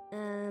weird.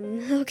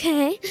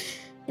 Okay.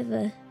 I have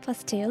a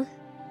 +2.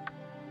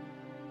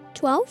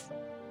 12?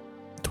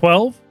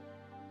 12?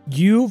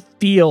 You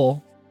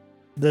feel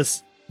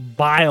this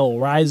bile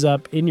rise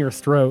up in your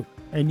throat,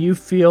 and you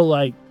feel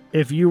like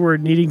if you were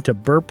needing to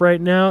burp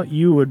right now,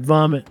 you would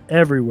vomit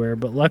everywhere.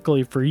 But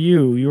luckily for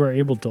you, you were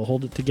able to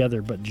hold it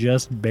together, but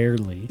just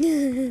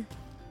barely.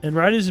 And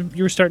right as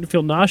you were starting to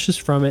feel nauseous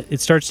from it,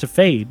 it starts to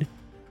fade.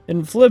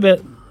 And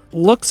Flibbit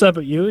looks up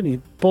at you, and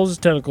he pulls his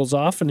tentacles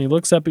off, and he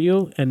looks up at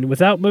you, and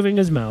without moving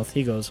his mouth,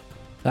 he goes,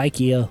 "Hi,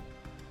 Kea.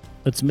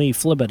 It's me,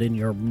 Flibbit, in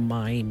your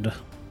mind."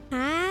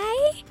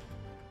 Hi?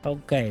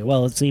 Okay,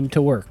 well, it seemed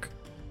to work.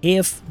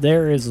 If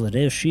there is an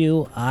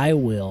issue, I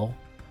will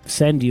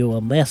send you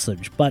a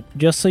message. But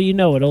just so you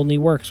know, it only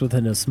works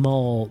within a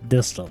small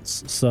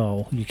distance,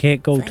 so you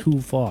can't go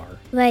too far.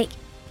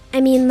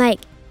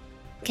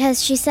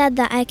 Because she said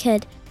that I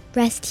could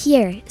rest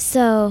here,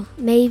 so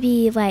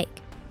maybe,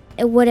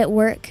 would it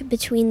work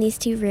between these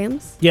two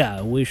rooms?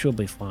 Yeah, we should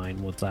be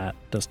fine with that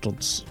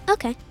distance.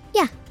 Okay,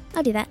 yeah,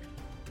 I'll do that.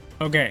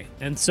 Okay,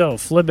 and so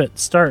Flibbit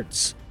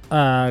starts.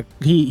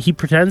 He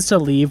pretends to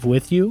leave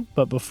with you,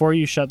 but before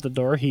you shut the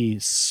door, he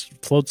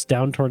floats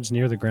down towards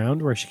near the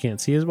ground where she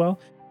can't see as well,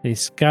 and he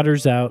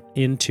scatters out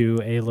into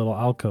a little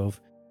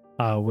alcove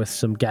with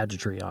some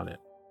gadgetry on it.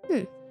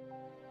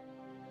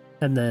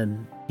 And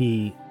then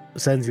he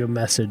sends you a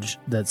message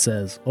that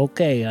says,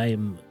 "Okay, I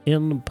am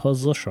in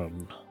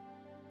position."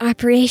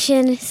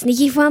 Operation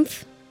Sneaky Flump,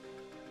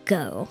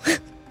 go.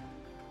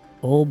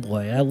 Oh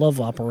boy, I love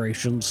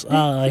operations.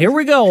 Here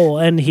we go.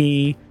 And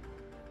he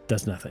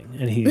does nothing.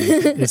 And he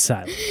is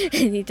silent.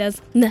 And he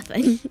does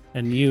nothing.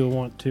 And you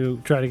want to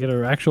try to get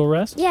an actual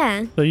rest?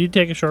 Yeah. So you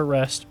take a short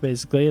rest,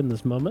 basically, in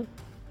this moment.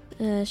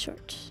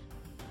 Short.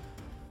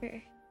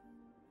 Sure.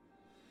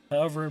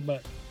 However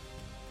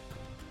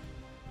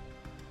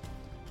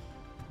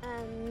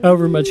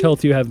much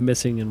health you have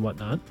missing and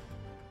whatnot.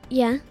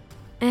 Yeah.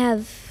 I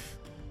have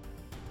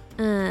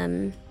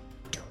 10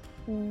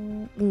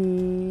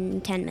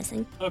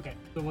 missing. Okay,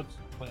 so what's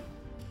the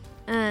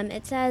plan?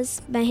 It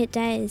says my hit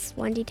die is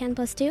 1d10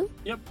 plus 2.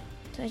 Yep.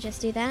 So I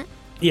just do that?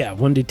 Yeah,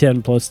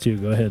 1d10 plus 2.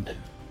 Go ahead.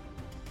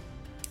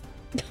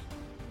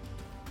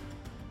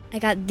 I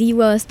got the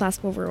lowest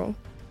possible roll.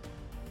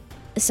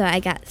 So I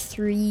got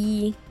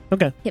 3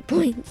 hit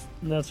points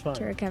That's fine.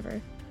 to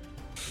recover.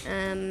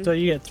 So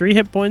you get 3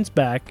 hit points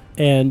back,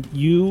 and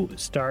you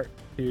start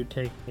to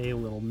take a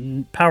little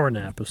power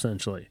nap,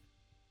 essentially.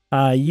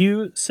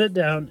 You sit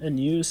down, and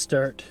you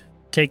start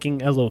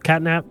taking a little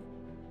cat nap.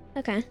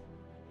 Okay.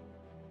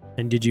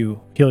 And did you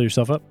heal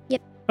yourself up?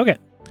 Yep. Okay.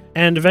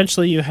 And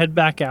eventually you head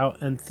back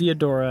out, and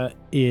Theodora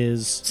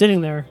is sitting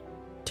there,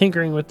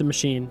 tinkering with the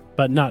machine,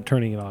 but not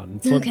turning it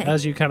on.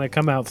 As you kind of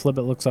come out,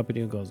 Flibbit looks up at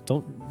you and goes,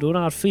 do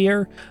not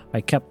fear.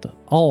 I kept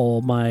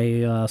all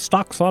my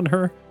stocks on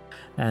her,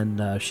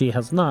 and she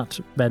has not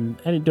been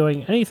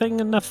doing anything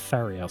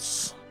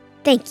nefarious.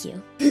 Thank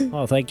you.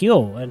 Oh, thank you.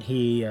 And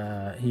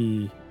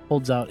he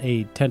holds out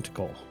a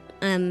tentacle.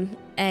 I'm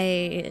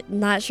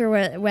not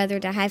sure whether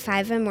to high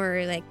five him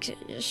or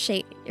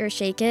shake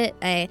it.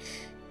 I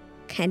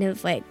kind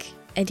of I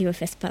do a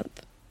fist pump.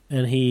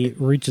 And he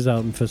reaches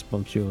out and fist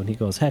bumps you, and he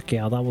goes, "Heck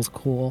yeah, that was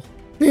cool.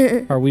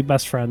 Are we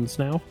best friends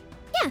now?"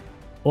 Yeah.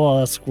 Well,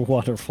 that's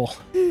wonderful.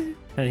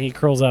 And he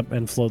curls up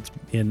and floats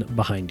in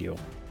behind you.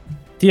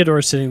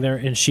 Theodora's sitting there,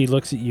 and she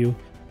looks at you,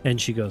 and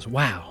she goes,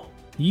 "Wow,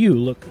 you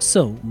look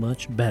so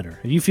much better.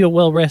 You feel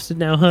well rested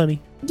now,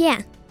 honey?"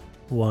 Yeah.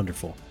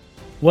 Wonderful.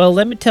 Well,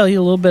 let me tell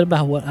you a little bit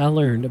about what I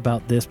learned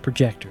about this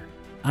projector.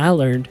 I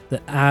learned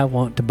that I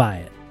want to buy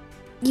it.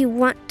 You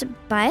want to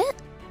buy it?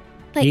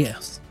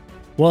 Yes.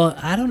 Well,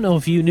 I don't know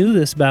if you knew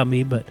this about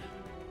me, but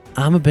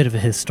I'm a bit of a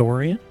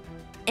historian.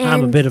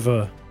 I'm a bit of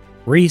a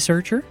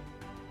researcher.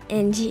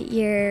 And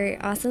you're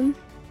awesome.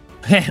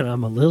 And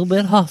I'm a little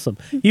bit awesome.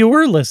 You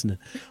were listening.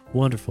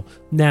 Wonderful.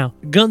 Now,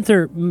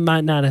 Gunther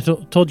might not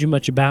have told you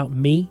much about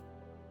me.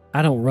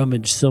 I don't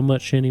rummage so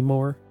much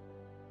anymore.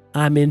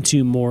 I'm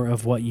into more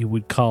of what you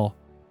would call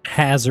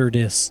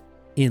hazardous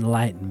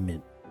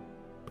enlightenment.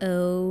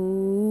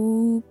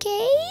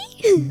 Okay.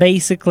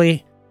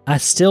 Basically, I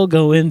still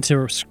go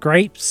into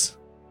scrapes.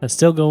 I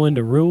still go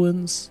into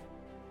ruins.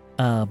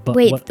 But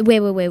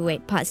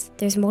wait. Pause.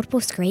 There's multiple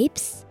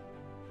scrapes?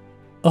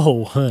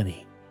 Oh,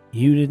 honey.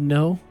 You didn't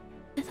know?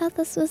 I thought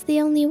this was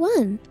the only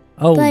one.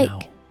 Oh, no.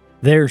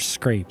 There's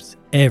scrapes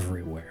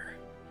everywhere.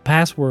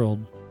 Past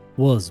world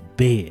was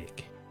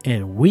big,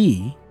 and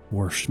we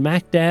were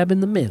smack dab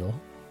in the middle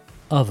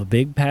of a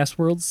big past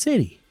world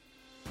city.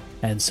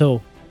 And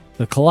so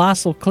the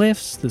colossal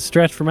cliffs that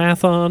stretch from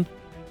Athon,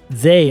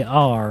 they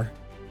are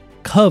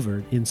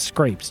covered in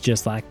scrapes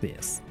just like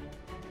this.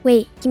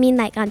 Wait, you mean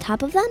on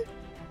top of them?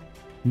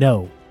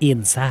 No,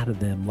 inside of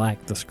them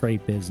like the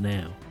scrape is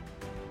now.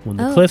 When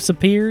the cliffs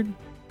appeared,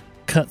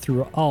 cut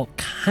through all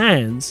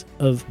kinds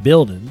of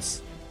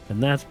buildings,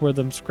 and that's where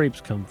them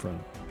scrapes come from.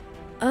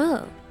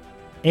 Oh.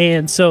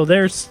 And so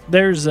there's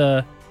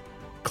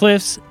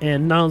cliffs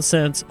and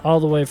nonsense all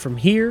the way from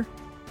here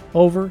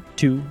over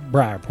to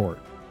Briarport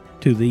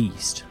to the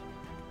east.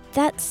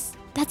 That's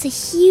a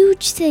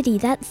huge city.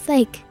 That's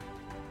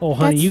Oh,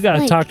 honey, you got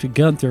to talk to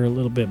Gunther a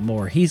little bit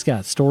more. He's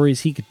got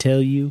stories he could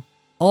tell you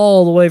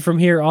all the way from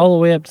here, all the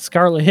way up to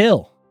Scarlet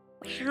Hill.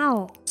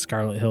 Wow.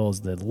 Scarlet Hill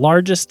is the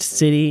largest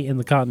city in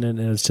the continent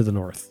and is to the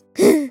north.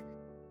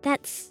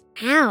 That's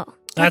how.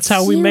 That's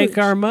how we make huge.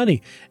 our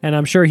money. And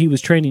I'm sure he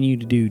was training you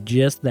to do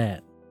just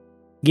that.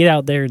 Get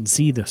out there and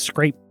see the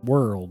scrape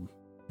world.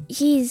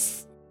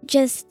 He's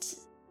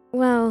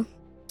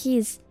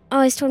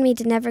always told me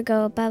to never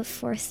go above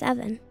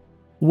 4'7".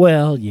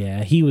 Well,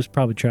 yeah, he was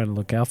probably trying to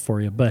look out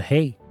for you. But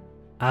hey,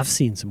 I've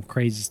seen some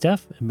crazy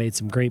stuff and made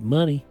some great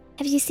money.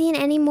 Have you seen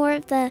any more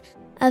of the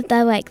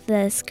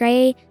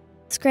scray?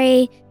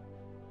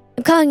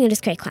 I'm calling it a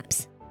scray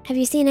claps. Have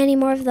you seen any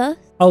more of those?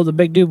 Oh, the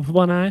big dude with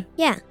one eye?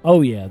 Yeah.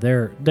 Oh, yeah,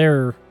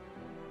 they're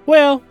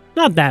well,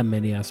 not that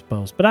many, I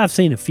suppose, but I've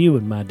seen a few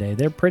in my day.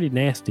 They're pretty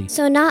nasty.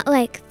 So not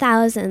like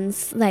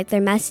thousands, like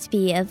there must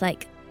be of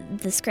like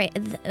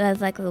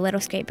the little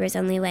scrapers,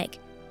 only like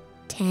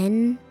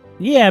 10.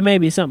 Yeah,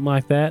 maybe something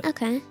like that.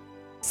 Okay.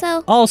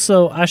 So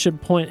Also, I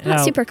should point not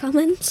out super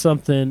common.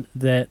 something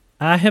that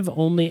I have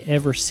only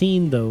ever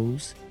seen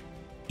those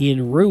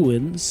in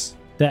ruins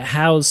that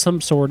house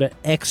some sort of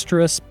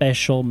extra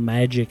special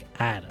magic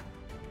item.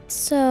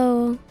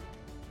 So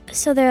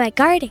they're like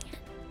guarding it.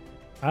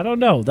 I don't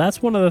know.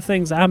 That's one of the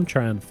things I'm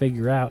trying to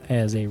figure out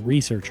as a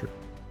researcher.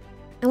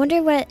 I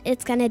wonder what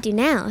it's gonna do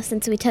now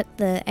since we took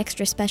the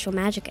extra special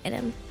magic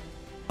item.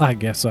 I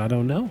guess I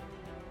don't know.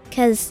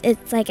 Because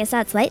it's like I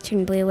saw its light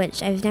turn blue,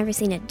 which I've never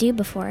seen it do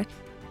before.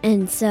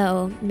 And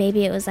so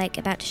maybe it was like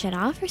about to shut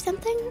off or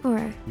something?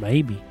 Or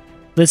Maybe.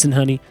 Listen,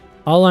 honey,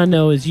 all I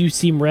know is you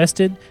seem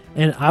rested,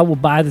 and I will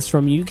buy this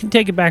from you. You can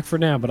take it back for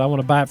now, but I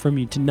want to buy it from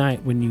you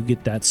tonight when you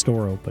get that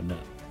store opened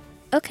up.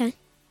 okay.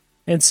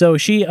 And so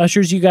she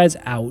ushers you guys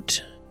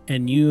out,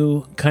 and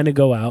you kind of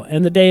go out,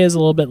 and the day is a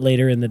little bit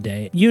later in the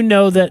day. You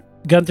know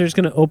that Gunther's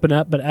going to open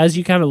up, but as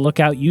you kind of look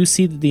out, you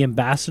see that the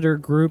ambassador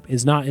group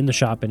is not in the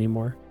shop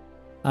anymore.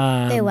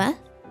 They what?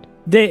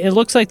 It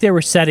looks like they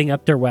were setting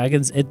up their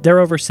wagons. They're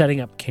over setting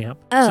up camp.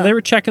 Oh. So they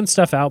were checking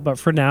stuff out, but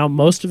for now,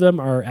 most of them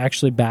are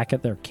actually back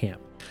at their camp.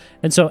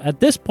 And so at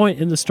this point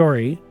in the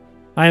story,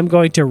 I am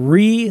going to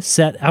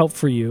reset out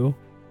for you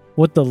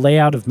what the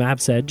layout of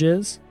Map's Edge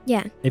is.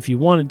 Yeah. If you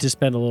wanted to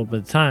spend a little bit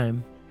of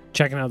time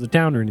checking out the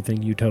town or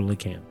anything, you totally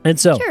can. And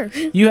so Sure.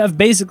 you have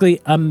basically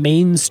a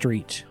main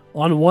street.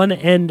 On one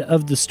end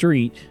of the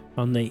street,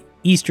 on the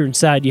eastern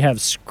side, you have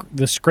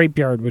the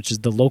Scrapeyard, which is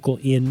the local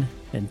inn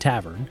and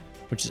tavern,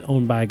 which is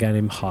owned by a guy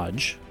named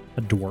Hodge,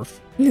 a dwarf.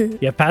 You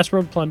have Pass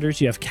Road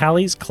Plunders, you have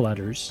Callie's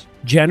Clutters,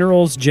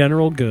 General's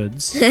General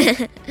Goods,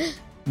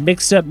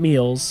 Mixed Up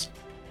Meals,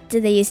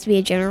 Did they used to be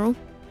a general?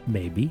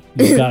 maybe.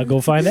 You gotta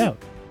go find out.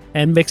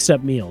 And Mixed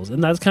Up Meals.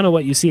 And that's kind of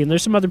what you see. And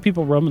there's some other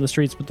people roaming the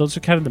streets, but those are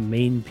kind of the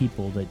main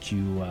people that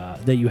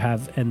you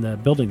have, and the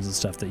buildings and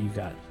stuff that you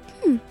got.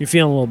 You're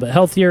feeling a little bit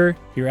healthier.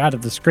 You're out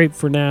of the scrape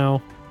for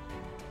now.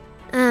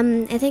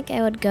 I think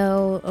I would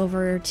go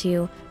over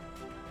to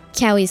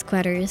Cowie's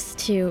Clutters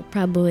to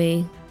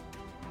probably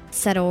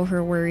settle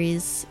her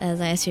worries, as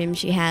I assume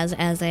she has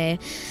as a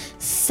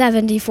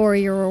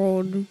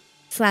 74-year-old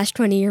 /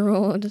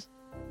 20-year-old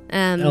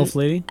Elf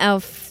lady.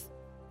 elf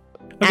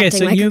Okay, acting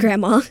so like you a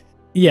grandma.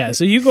 Yeah,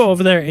 so you go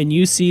over there and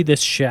you see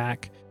this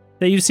shack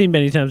that you've seen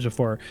many times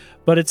before,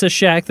 but it's a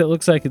shack that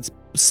looks like it's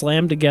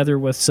slammed together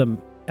with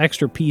some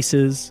extra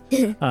pieces.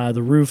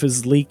 The roof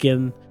is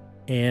leaking,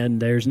 and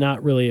there's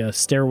not really a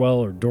stairwell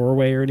or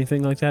doorway or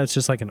anything like that. It's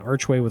just like an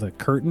archway with a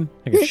curtain,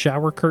 like a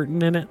shower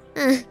curtain in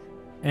it,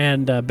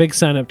 and a big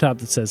sign up top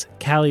that says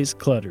Callie's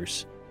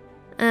Clutters.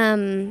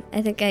 I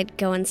think I'd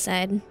go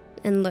inside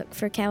and look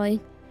for Callie.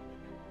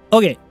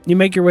 Okay, you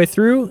make your way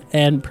through,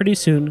 and pretty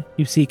soon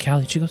you see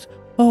Callie. She goes,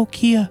 "Oh,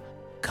 Kea,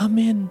 come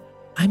in.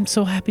 I'm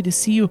so happy to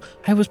see you.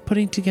 I was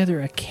putting together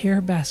a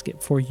care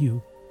basket for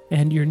you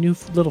and your new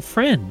little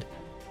friend."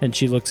 And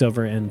she looks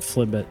over, and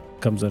Flibbit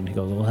comes in, and he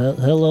goes, "Well,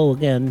 hello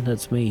again.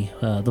 That's me,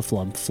 the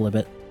Flump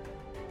Flibbit."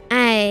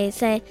 I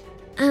say,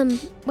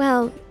 thank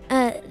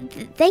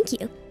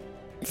you.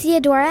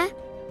 Theodora,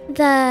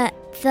 the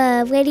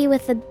lady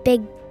with the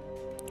big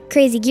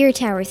crazy gear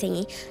tower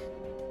thingy,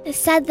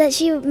 said that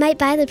she might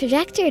buy the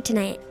projector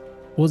tonight.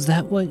 Was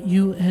that what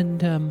you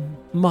and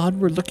Maude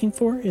were looking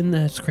for in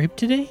the scrape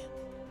today?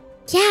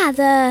 Yeah,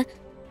 the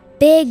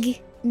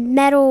big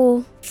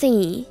metal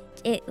thingy.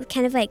 It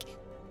kind of like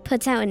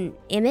puts out an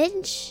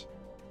image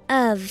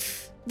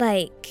of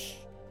like,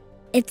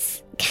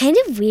 it's kind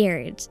of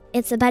weird.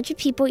 It's a bunch of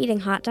people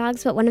eating hot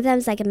dogs, but one of them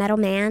is like a metal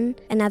man.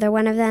 Another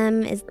one of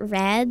them is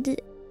red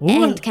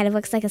and kind of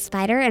looks like a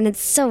spider, and it's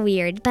so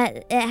weird,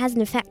 but it has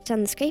an effect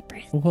on the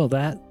scrapers. Well,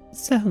 that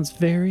sounds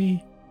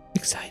very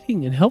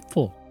exciting and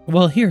helpful.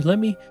 Well, here, let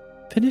me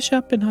finish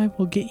up and I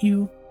will get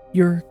you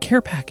your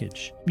care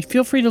package. You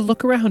feel free to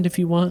look around if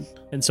you want.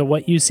 And so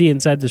what you see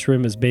inside this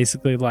room is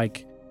basically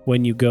like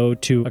when you go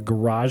to a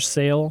garage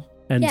sale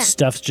and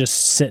stuff's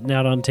just sitting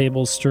out on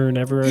tables strewn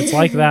everywhere. It's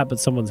like that, but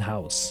someone's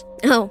house.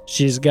 Oh.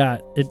 She's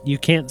got it. You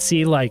can't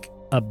see like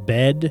a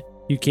bed.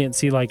 You can't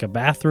see like a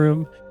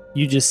bathroom.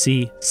 You just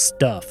see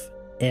stuff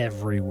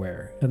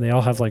everywhere. And they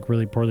all have like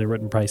really poorly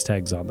written price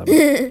tags on them.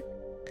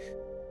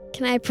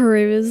 Can I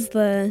peruse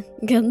the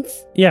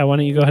guns? Yeah, why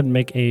don't you go ahead and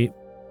make a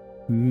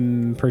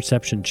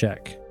Perception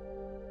check.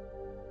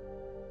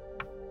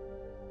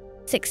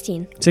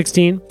 16.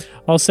 16.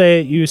 I'll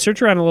say you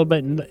search around a little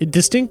bit, and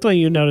distinctly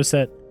you notice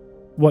that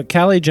what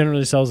Callie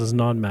generally sells is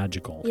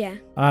non-magical.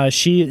 Yeah.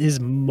 She is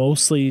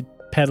mostly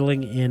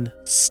peddling in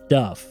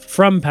stuff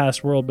from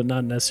past world, but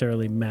not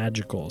necessarily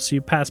magical. So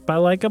you pass by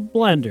like a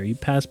blender, you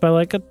pass by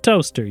like a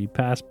toaster, you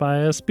pass by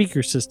a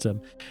speaker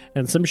system,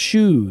 and some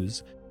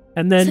shoes.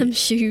 And then Some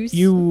shoes.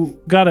 you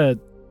got a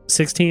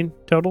 16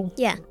 total?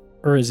 Yeah.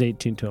 Or is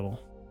 18 total?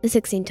 The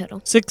 16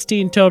 total.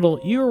 16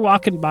 total. You were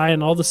walking by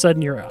and all of a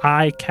sudden your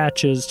eye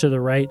catches to the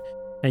right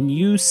and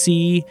you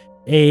see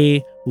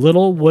a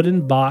little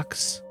wooden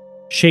box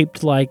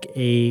shaped like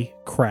a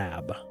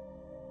crab.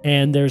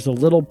 And there's a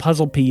little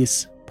puzzle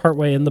piece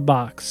partway in the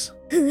box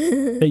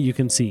that you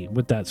can see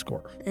with that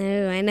score.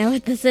 Oh, I know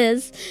what this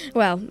is.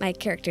 Well, my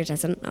character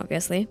doesn't,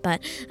 obviously,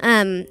 but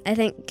I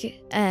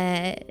think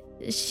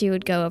she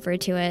would go over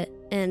to it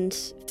and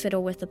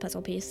fiddle with the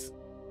puzzle piece.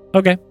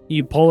 Okay.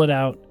 You pull it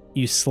out,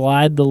 you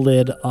slide the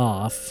lid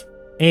off,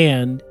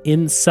 and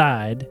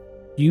inside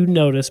you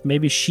notice,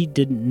 maybe she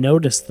didn't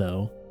notice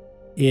though,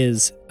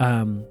 is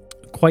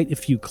quite a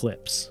few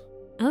clips.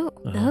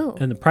 Oh.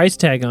 And the price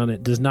tag on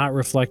it does not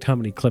reflect how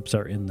many clips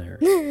are in there.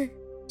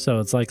 So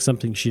it's like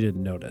something she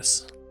didn't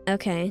notice.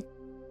 Okay.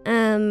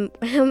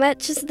 How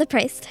much is the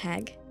price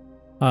tag?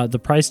 The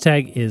price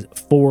tag is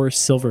 4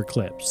 silver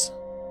clips.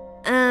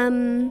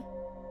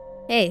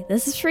 Hey,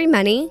 this is free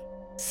money.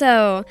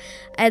 So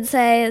I'd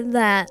say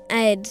that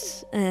I'd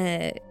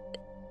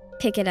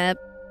pick it up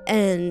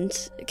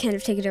and kind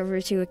of take it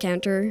over to a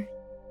counter.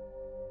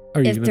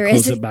 Are you If going there to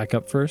close is- it back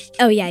up first?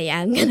 Oh, yeah,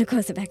 I'm going to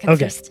close it back up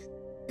Okay. first.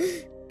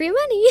 Free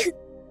money.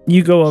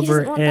 You go She over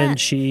doesn't want and that.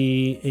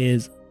 she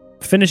is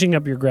finishing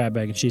up your grab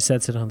bag and she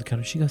sets it on the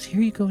counter. She goes,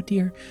 "Here you go,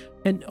 dear.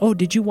 And oh,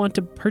 did you want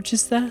to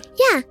purchase that?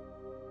 Yeah.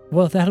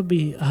 Well, that'll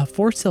be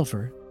 4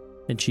 silver."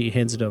 And she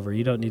hands it over.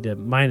 You don't need to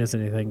minus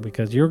anything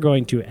because you're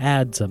going to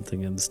add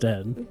something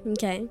instead.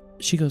 Okay.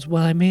 She goes,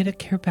 "Well, I made a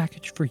care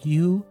package for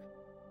you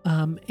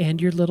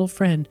and your little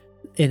friend.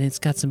 And it's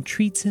got some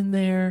treats in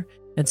there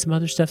and some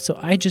other stuff. So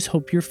I just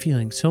hope you're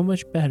feeling so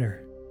much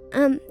better."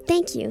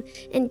 Thank you.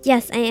 And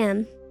yes, I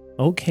am.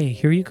 "Okay,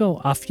 here you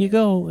go. Off you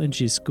go." And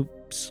she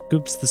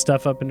scoops the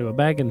stuff up into a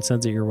bag and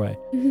sends it your way.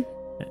 Mhm.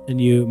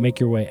 And you make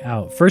your way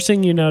out. First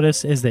thing you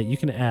notice is that you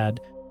can add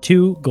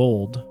 2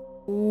 gold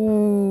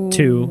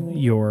to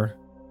your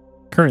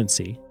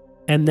currency.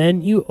 And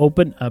then you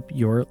open up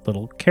your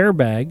little care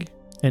bag.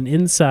 And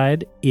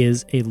inside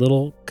is a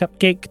little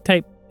cupcake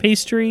type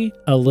pastry,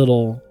 a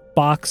little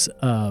box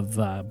of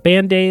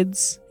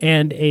Band-Aids,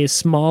 and a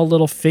small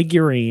little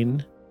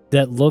figurine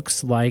that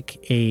looks like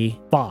a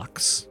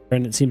box.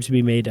 And it seems to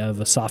be made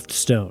of a soft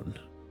stone.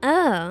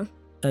 Oh.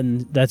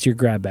 And that's your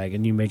grab bag,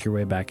 and you make your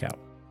way back out.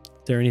 Is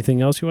there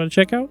anything else you want to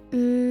check out?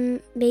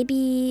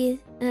 Maybe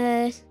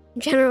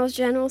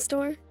general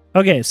store.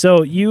 Okay,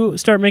 so you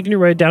start making your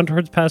way down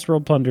towards past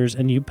world plunders,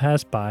 and you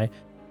pass by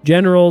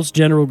General's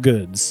General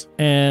Goods.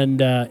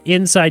 And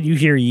inside you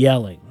hear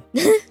yelling.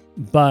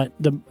 But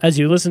as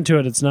you listen to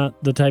it, it's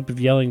not the type of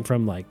yelling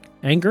from like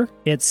anger.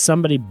 It's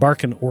somebody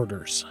barking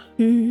orders.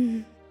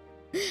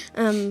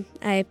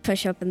 I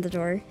push open the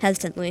door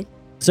hesitantly.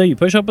 So you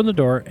push open the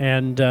door,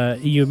 and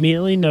you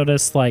immediately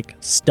notice like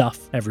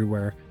stuff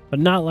everywhere. But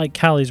not like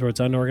Callie's where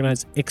it's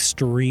unorganized,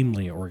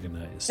 extremely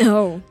organized.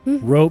 Oh.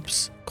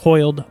 Ropes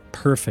coiled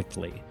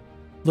perfectly.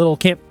 Little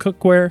camp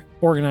cookware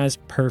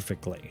organized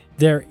perfectly.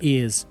 There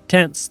is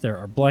tents, there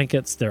are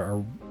blankets, there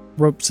are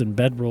ropes and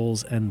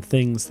bedrolls and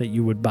things that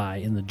you would buy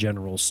in the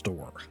general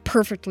store.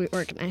 Perfectly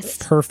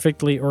organized.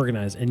 Perfectly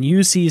organized. And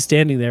you see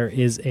standing there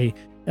is a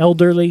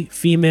elderly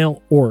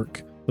female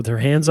orc with her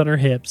hands on her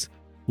hips,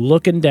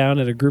 looking down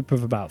at a group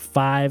of about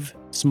 5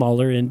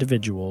 smaller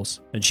individuals.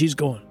 And she's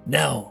going,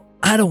 "Now,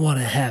 I don't want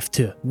to have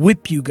to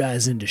whip you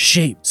guys into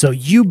shape, so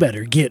you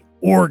better get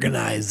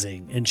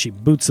organizing." And she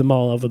boots them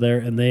all over there,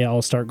 and they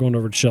all start going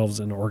over to shelves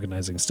and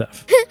organizing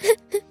stuff.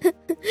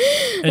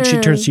 And she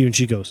turns to you and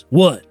she goes,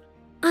 "What?"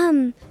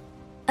 What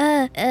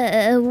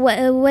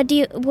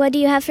do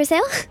you have for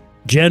sale?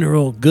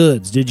 "General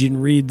Goods. Did you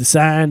read the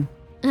sign?"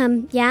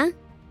 Yeah.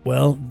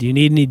 "Well, do you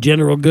need any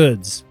general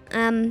goods?"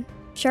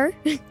 Sure.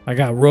 "I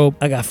got rope.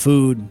 I got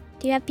food.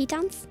 Do you have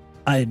pitons?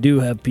 I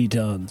do have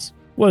pitons."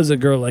 "What does a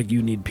girl like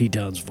you need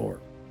pitons for?"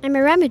 I'm a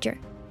ramager.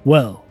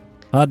 "Well,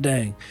 hot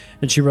dang."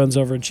 And she runs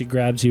over and she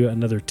grabs you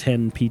another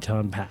 10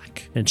 piton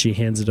pack. And she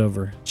hands it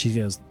over. She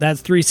goes,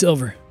 "That's 3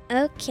 silver."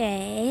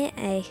 Okay,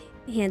 I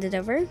hand it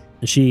over.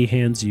 And she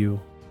hands you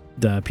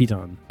the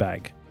piton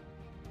bag.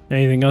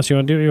 Anything else you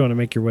want to do? You want to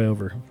make your way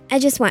over? I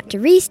just want to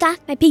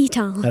restock my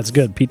pitons. That's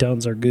good.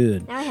 Pitons are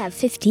good. Now I have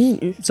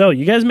 15. So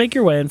you guys make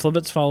your way, and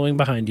Flibbit's following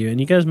behind you, and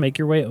you guys make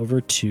your way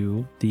over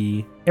to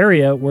the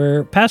area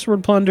where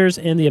Password Plunders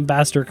and the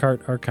Ambassador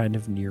Cart are kind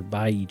of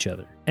nearby each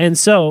other. And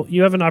so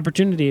you have an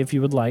opportunity, if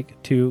you would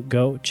like, to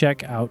go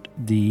check out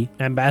the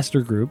Ambassador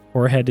group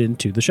or head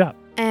into the shop.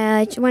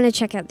 I want to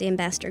check out the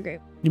ambassador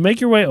group. You make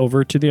your way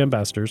over to the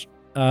Ambassadors,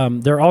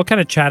 They're all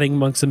kind of chatting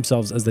amongst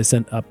themselves as they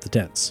set up the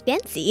tents.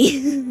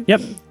 Fancy.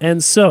 Yep.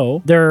 And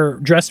so they're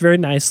dressed very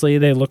nicely.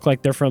 They look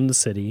like they're from the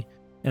city.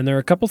 And there are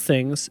a couple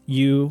things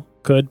you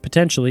could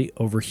potentially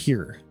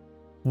overhear.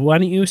 Why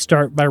don't you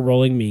start by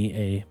rolling me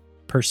a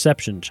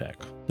perception check?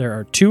 There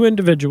are 2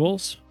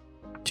 individuals,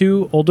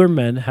 2 older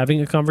men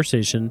having a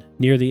conversation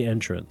near the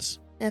entrance.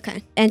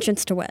 Okay.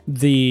 Entrance to what?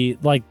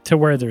 To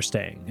where they're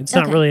staying. It's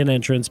not really an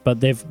entrance, but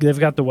they've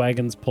got the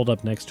wagons pulled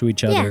up next to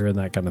each other and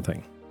that kind of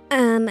thing.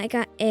 I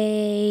got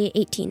a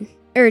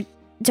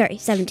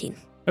 17.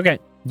 Okay.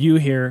 You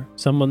hear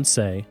someone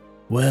say,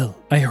 Well,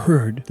 I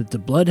heard that the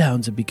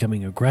bloodhounds are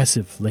becoming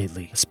aggressive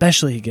lately,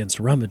 especially against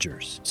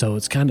rummagers. So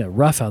it's kind of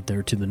rough out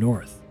there to the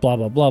north. blah,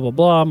 blah, blah, blah,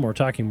 blah. More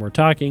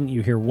talking.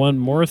 You hear one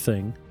more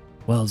thing.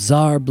 Well,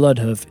 Tsar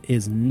Bloodhoof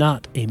is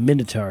not a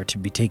minotaur to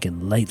be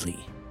taken lightly.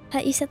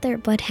 But you said they're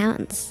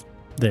bloodhounds.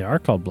 They are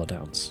called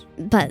bloodhounds.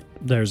 But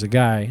There's a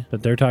guy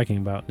that they're talking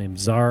about named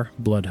Tsar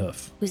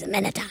Bloodhoof. who's a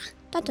minotaur?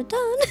 Dun, dun,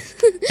 dun.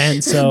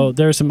 And so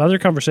there are some other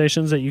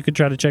conversations that you could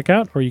try to check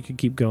out, or you could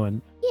keep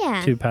going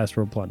Yeah. to past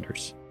world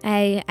plunders.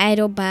 I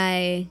idle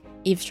by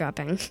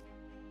eavesdropping.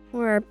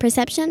 Or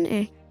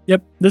perception?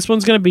 Yep. This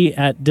one's going to be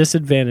at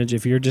disadvantage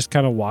if you're just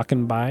kind of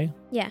walking by.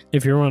 Yeah.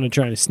 If you want to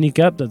try to sneak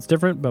up, that's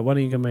different. But why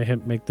don't you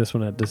make this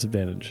one at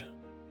disadvantage?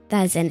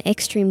 That is an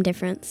extreme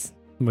difference.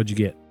 What'd you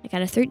get? I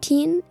got a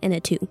 13 and a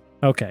 2.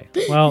 Okay.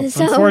 Well,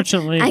 So,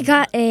 unfortunately, I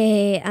got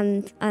a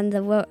on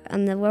the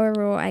lower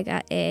roll. I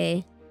got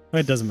a.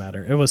 it doesn't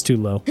matter. It was too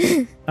low.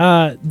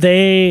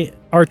 They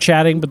are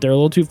chatting, but they're a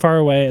little too far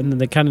away, and then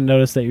they kind of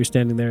notice that you're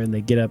standing there, and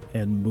they get up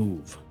and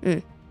move.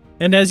 Mm.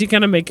 And as you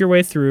kind of make your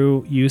way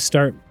through, you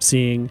start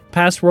seeing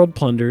past world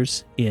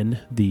plunders in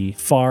the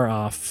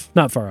across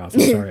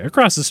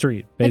the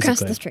street, basically. Across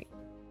the street.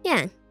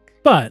 Yeah.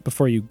 But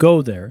before you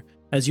go there,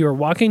 as you are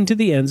walking to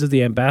the ends of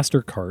the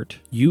ambassador cart,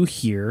 you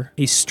hear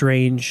a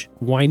strange,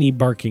 whiny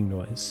barking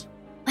noise.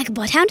 Like a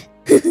bloodhound?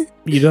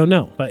 You don't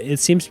know, but it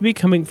seems to be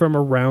coming from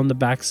around the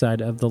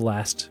backside of the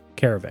last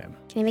caravan.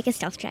 Can I make a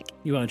stealth check?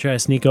 You want to try to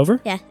sneak over?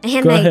 Yeah. I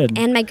hand Go ahead.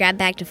 my grab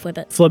bag to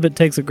Flibbit. Flibbit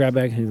takes a grab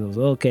bag and he goes,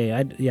 Okay,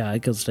 I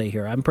can stay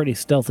here. I'm pretty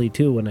stealthy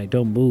too when I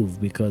don't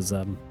move because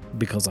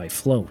I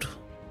float.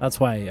 that's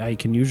why I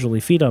can usually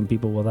feed on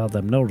people without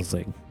them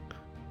noticing.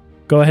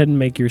 Go ahead and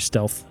make your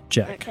stealth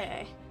check.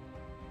 Okay.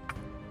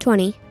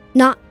 20.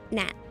 Not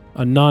nat.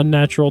 A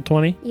non-natural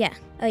 20? Yeah.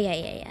 Oh,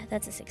 yeah.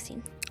 That's a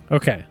 16.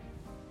 Okay.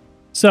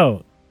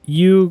 So,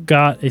 you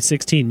got a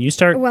 16. You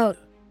start... Well,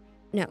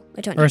 no,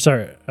 a 20. Or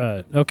sorry.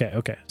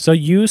 Okay. So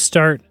you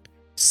start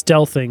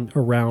stealthing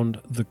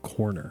around the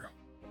corner.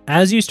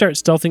 As you start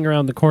stealthing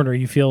around the corner,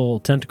 you feel a little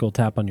tentacle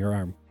tap on your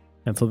arm.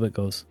 And Flibbit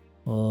goes,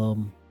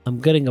 I'm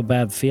getting a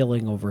bad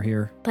feeling over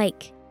here.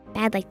 Like,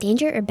 bad like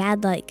danger or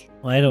bad like...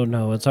 I don't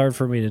know. It's hard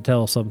for me to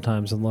tell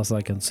sometimes unless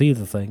I can see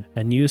the thing.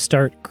 and you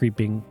start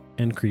creeping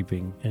and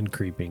creeping and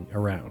creeping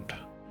around.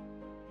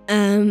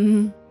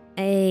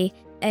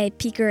 I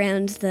peek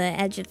around the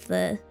edge of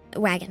the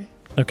wagon.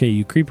 Okay,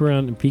 you creep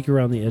around and peek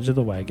around the edge of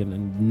the wagon,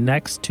 and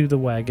next to the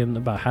wagon,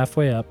 about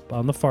halfway up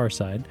on the far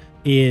side,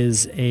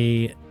 is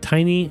a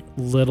tiny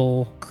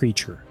little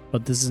creature.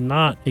 But this is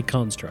not a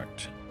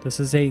construct. This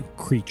is a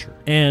creature.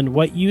 And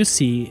what you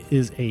see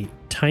is a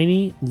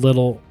tiny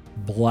little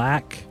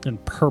black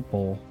and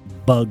purple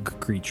bug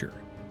creature.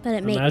 But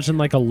it makes... Imagine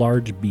like a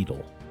large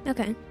beetle.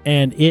 Okay.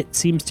 And it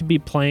seems to be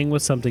playing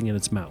with something in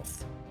its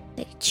mouth.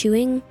 Like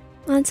chewing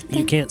on something?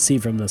 You can't see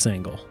from this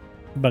angle.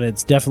 But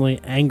it's definitely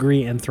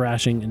angry and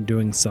thrashing and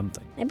doing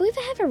something. I believe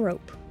I have a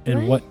rope.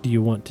 And what do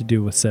you want to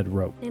do with said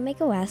rope? Can I make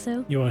a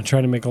lasso? You want to try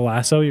to make a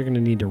lasso? You're going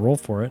to need to roll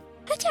for it.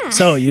 Achha!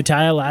 So you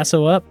tie a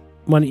lasso up.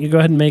 Why don't you go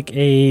ahead and make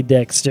a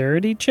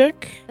dexterity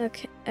check?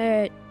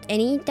 Okay.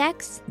 Any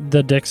dex?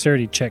 The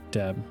dexterity check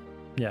tab.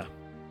 Yeah.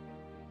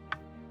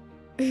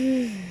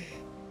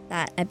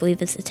 That, I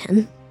believe, is a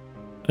 10.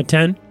 A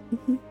 10?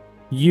 Mhm.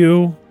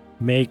 You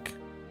make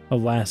a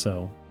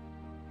lasso.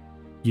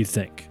 You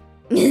think.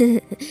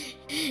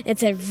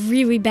 It's a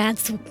really bad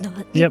slip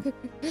knot. Yep.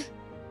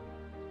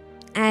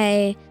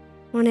 I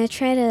want to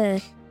try to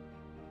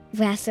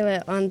lasso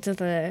it onto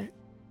the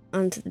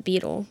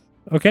beetle.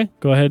 Okay,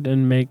 go ahead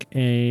and make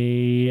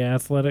a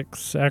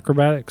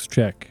acrobatics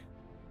check.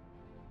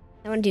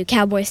 I want to do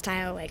cowboy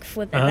style, like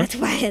flip it. Uh-huh. That's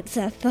why it's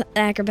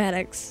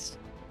acrobatics.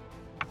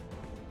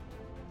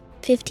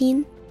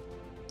 15.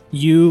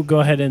 You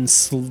go ahead and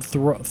toss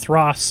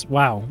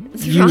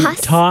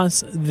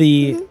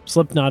the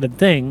slip knotted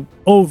thing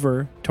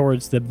over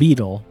towards the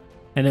beetle,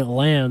 and it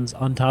lands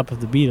on top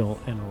of the beetle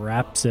and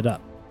wraps it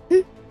up.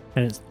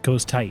 And it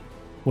goes tight.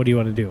 What do you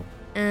want to do?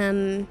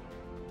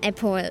 I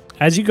pull it.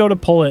 As you go to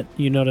pull it,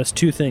 you notice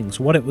two things.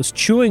 What it was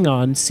chewing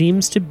on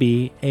seems to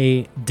be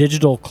a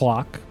digital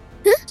clock,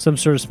 some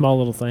sort of small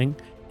little thing.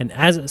 And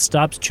as it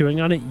stops chewing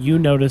on it, you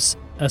notice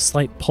a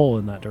slight pull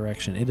in that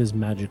direction. It is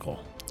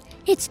magical.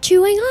 It's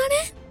chewing on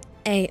it?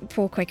 I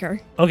pull quicker.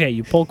 Okay,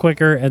 you pull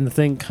quicker and the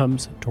thing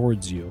comes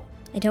towards you.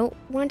 I don't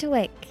want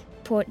to,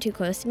 pull it too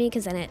close to me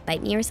because then it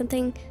bite me or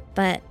something.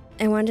 But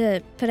I want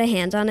to put a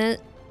hand on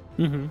it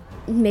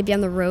maybe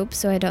on the rope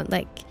so I don't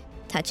like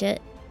touch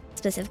it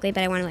specifically,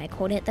 but I want to like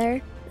hold it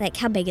there. Like,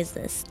 how big is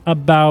this?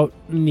 About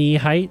knee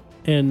height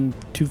and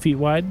 2 feet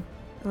wide.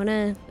 I want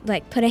to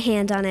like put a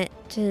hand on it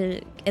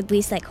to at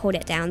least like hold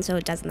it down so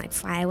it doesn't like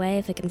fly away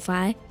if it can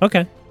fly.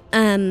 Okay.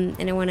 And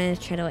I want to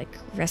try to like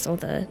wrestle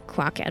the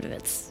clock out of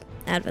its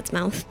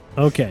mouth.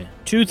 Okay.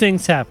 2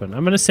 things happen.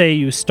 I'm going to say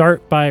you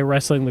start by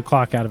wrestling the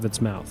clock out of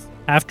its mouth.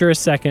 After a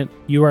second,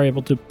 you are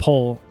able to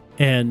pull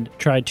and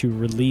try to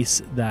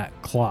release that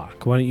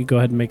clock. Why don't you go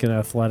ahead and make an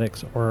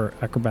athletics or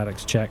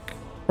acrobatics check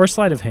or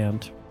sleight of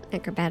hand?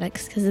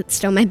 Acrobatics, because it's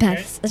still my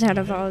best out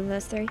of all of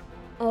those 3.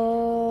 Oh.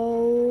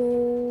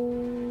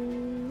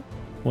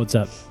 What's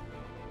up?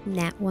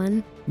 Nat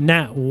 1.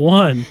 Nat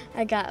 1.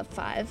 I got a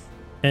 5.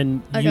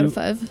 And I got a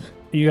 5.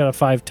 You got a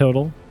 5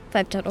 total?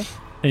 5 total.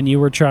 And you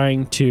were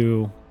trying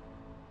to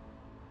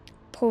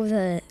pull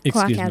the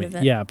clock out of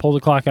it. Yeah, pull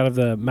the clock out of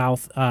the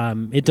mouth.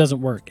 It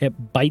doesn't work.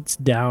 It bites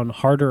down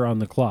harder on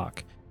the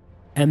clock.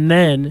 And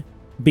then,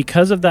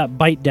 because of that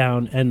bite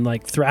down and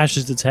like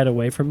thrashes its head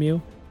away from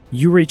you,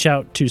 you reach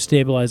out to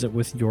stabilize it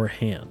with your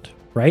hand,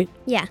 right?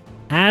 Yeah.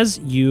 As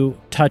you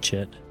touch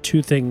it,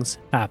 2 things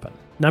happen.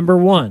 Number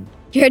 1.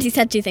 You already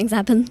said 2 things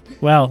happen.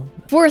 Well,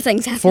 4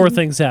 things happen. 4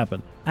 things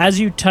happen. As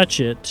you touch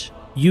it,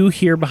 you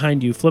hear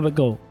behind you Flibbit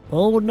go,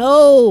 "Oh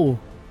no!"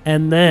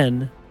 And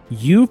then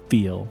you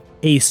feel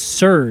a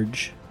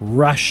surge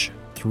rush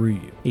through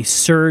you. A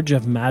surge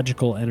of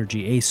magical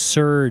energy. A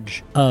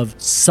surge of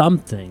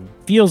something.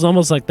 Feels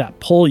almost like that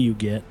pull you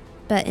get.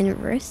 But in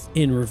reverse?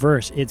 In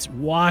reverse. It's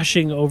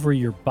washing over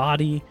your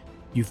body.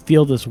 You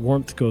feel this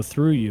warmth go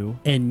through you.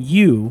 And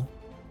you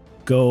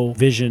go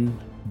vision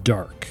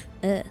dark.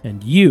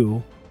 And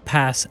you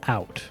pass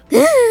out.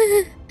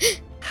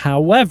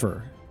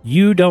 However,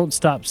 you don't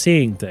stop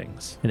seeing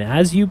things. And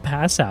as you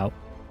pass out,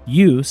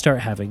 you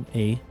start having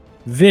a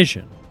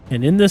vision.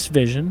 And in this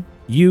vision,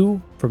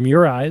 you, from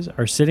your eyes,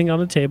 are sitting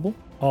on a table.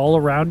 All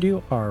around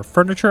you are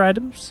furniture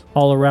items.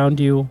 All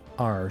around you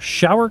are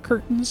shower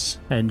curtains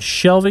and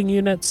shelving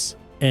units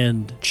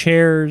and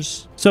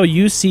chairs. So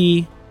you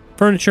see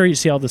furniture, you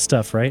see all this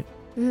stuff, right?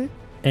 Mm-hmm.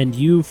 And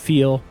you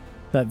feel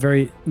that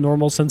very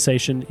normal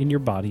sensation in your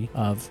body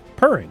of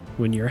purring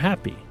when you're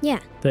happy. Yeah.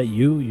 That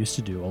you used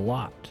to do a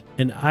lot.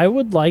 And I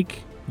would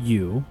like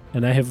you,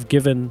 and I have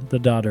given the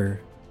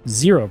daughter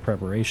 0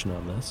 preparation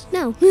on this,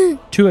 No.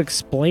 to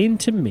explain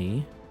to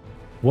me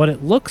what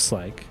it looks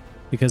like,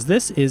 because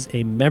this is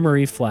a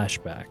memory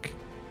flashback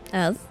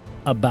Of?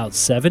 about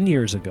 7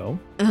 years ago,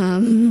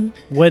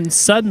 when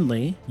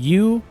suddenly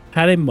you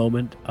had a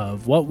moment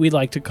of what we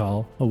like to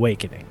call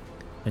awakening,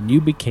 and you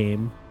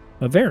became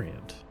a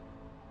variant.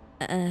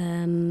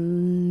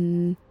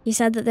 You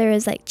said that there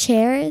was like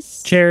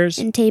chairs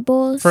and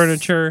tables,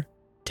 furniture,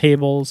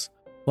 tables,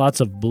 lots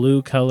of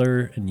blue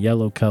color and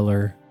yellow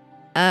color.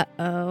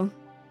 Uh-oh.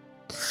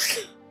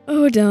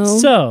 Oh no.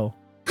 So,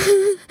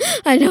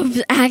 I know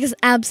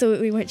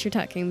absolutely what you're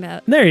talking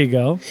about. there you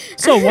go.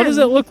 So what does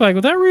it look like?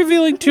 Without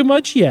revealing too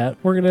much yet,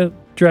 we're going to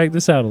drag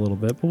this out a little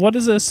bit. But what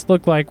does this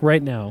look like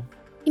right now?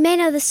 You may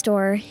know the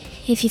store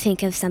if you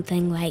think of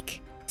something like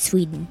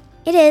Sweden.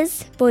 It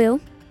is blue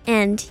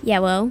and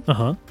yellow.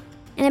 Uh-huh.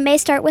 And it may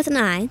start with an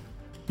I.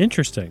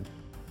 Interesting.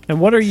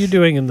 And what are you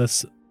doing in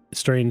this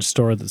strange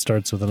store that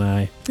starts with an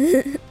I?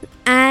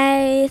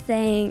 I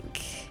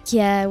think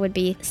Kea would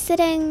be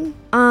sitting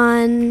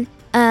on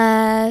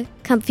a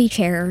comfy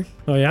chair,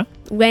 Oh, yeah?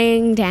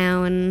 laying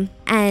down,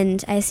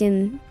 and I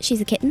assume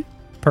she's a kitten.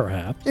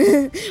 Perhaps.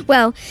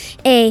 Well,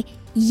 a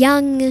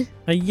young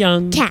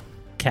cat.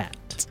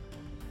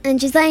 And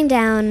she's laying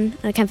down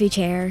on a comfy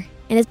chair,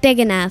 and it's big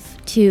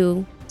enough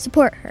to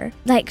support her,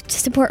 like to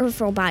support her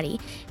full body.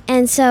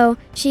 And so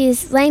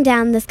she's laying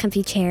down this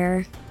comfy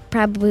chair,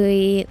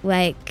 probably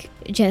like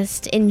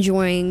just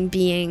enjoying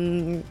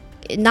being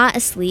not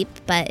asleep,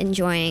 but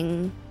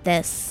enjoying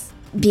this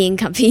being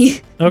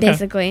comfy, Okay.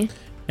 basically.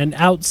 And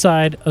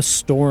outside, a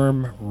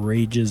storm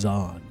rages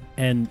on.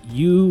 And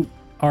you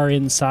are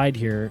inside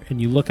here,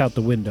 and you look out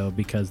the window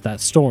because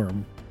that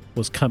storm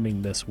was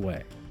coming this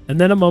way. And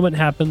then a moment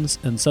happens,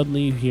 and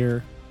suddenly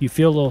you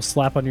feel a little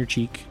slap on your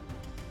cheek,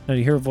 and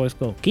you hear a voice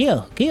go,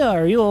 Kea,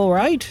 are you all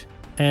right?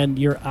 And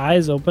your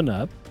eyes open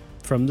up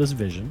from this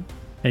vision,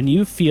 and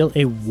you feel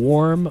a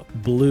warm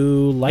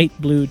blue, light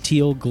blue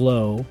teal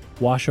glow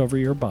wash over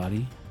your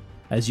body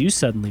as you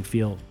suddenly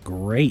feel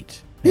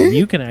great. And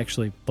you can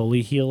actually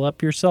fully heal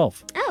up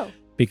yourself. Oh.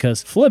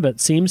 Because Flibbit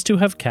seems to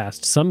have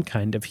cast some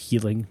kind of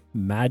healing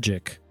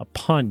magic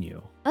upon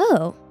you.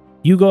 Oh.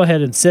 You go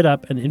ahead and sit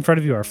up, and in front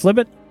of you are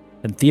Flibbit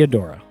and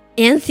Theodora.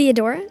 And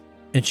Theodora?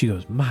 And she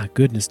goes, my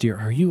goodness, dear,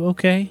 are you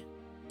okay?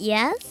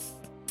 Yes.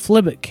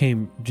 Flibbit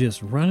came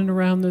just running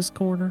around this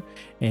corner,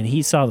 and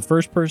he saw the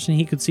first person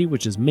he could see,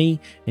 which is me,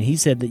 and he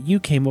said that you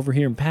came over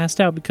here and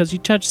passed out because you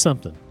touched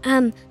something.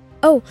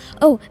 Oh,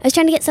 I was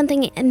trying to get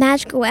something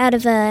magical out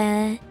of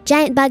a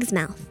giant bug's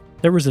mouth.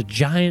 There was a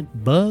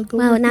giant bug over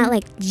Well, here? not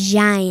like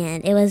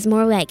giant. It was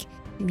more like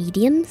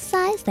medium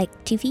size, like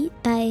 2 feet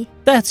by...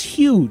 That's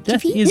huge. 2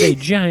 That feet? is a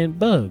giant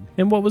bug.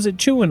 And what was it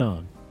chewing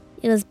on?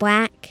 It was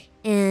black,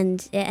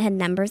 and it had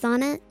numbers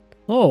on it.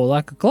 Oh,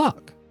 like a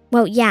clock.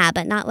 Well, yeah,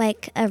 but not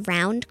like a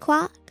round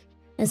clock.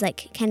 It was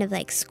like kind of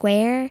like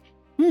square,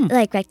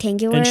 like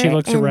rectangular. And she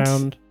looks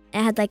around.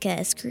 It had like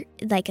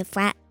a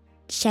flat,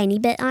 shiny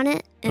bit on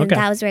it, and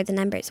that was where the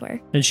numbers were.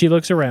 And she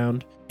looks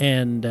around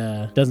and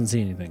doesn't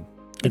see anything.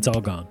 It's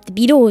all gone. The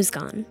beetle is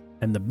gone.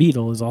 And the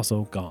beetle is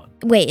also gone.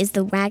 Wait, is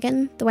the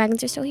wagon? The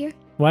wagons are still here?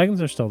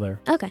 Wagons are still there.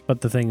 Okay.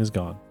 But the thing is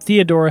gone.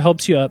 Theodora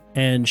helps you up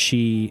and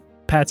she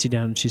pats you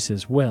down and she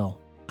says, well,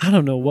 I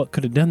don't know what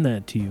could have done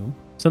that to you.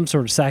 Some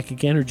sort of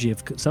psychic energy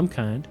of some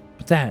kind.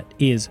 But that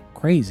is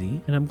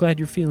crazy. And I'm glad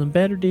you're feeling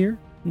better, dear.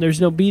 And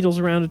there's no beetles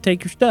around to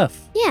take your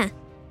stuff. Yeah.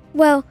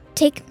 Well,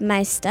 take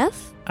my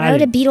stuff? Why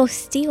would a beetle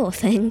steal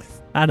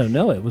things? I don't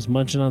know. It was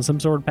munching on some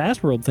sort of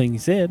password thing, you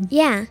said.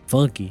 Yeah.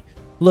 Funky.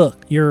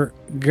 Look, your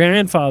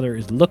grandfather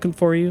is looking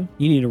for you.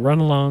 You need to run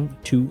along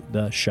to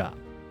the shop.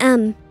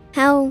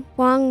 How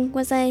long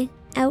was I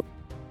out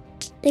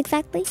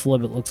exactly?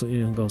 Flibbit looks at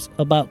you and goes,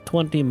 about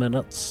 20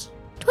 minutes.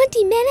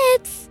 20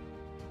 minutes?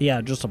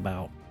 Yeah, just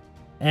about.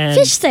 And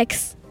Fish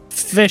sticks.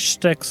 Fish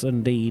sticks,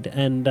 indeed.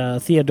 And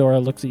Theodora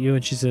looks at you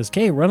and she says,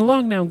 okay, run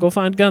along now and go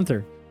find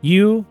Gunther.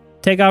 You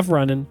take off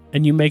running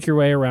and you make your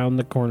way around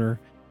the corner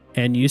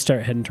and you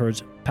start heading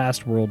towards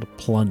Past World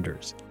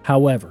Plunders.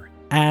 However,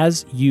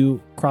 as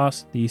you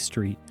cross the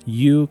street,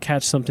 you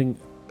catch something,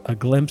 a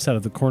glimpse out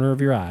of the corner of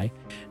your eye,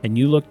 and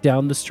you look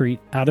down the street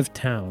out of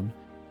town,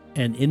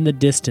 and in the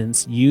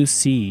distance, you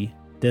see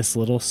this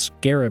little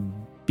scarab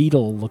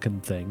beetle-looking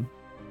thing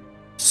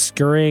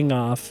scurrying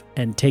off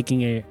and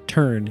taking a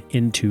turn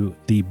into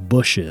the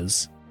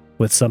bushes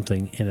with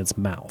something in its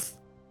mouth.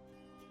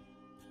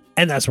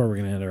 And that's where we're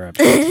going to end our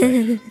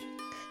episode.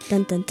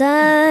 Dun, dun,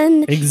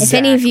 dun. Exactly. If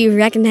any of you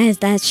recognize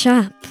that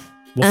shop.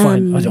 We'll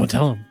find... Oh, don't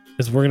tell them.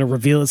 Because we're going to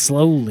reveal it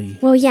slowly.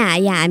 Well, yeah.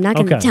 I'm not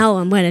going to tell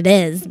them what it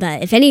is.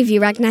 But if any of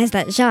you recognize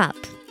that shop,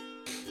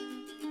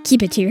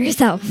 keep it to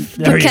yourself.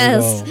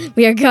 Because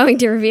we are going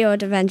to reveal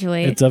it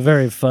eventually. It's a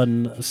very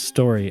fun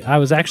story. I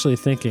was actually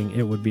thinking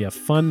it would be a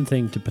fun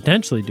thing to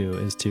potentially do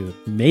is to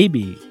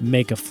maybe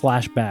make a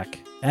flashback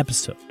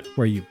episode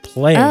where you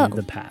play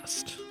the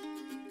past.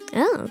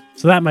 Oh.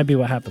 So that might be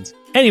what happens.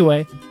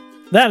 Anyway,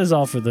 that is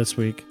all for this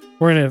week.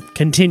 We're going to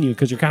continue,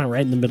 because you're kind of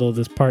right in the middle of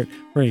this part.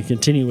 We're going to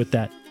continue with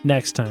that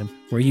next time,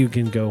 where you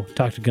can go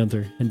talk to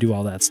Gunther and do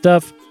all that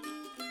stuff.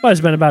 Well,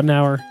 it's been about an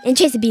hour. And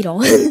chase a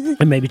beetle.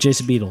 And maybe chase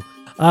a beetle.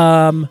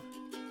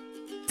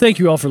 Thank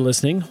you all for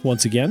listening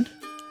once again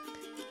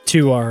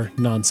to our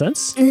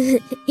nonsense.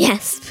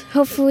 Yes.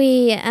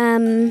 Hopefully,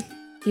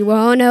 you will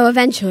all know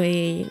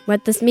eventually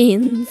what this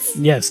means.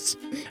 Yes.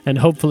 And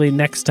hopefully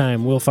next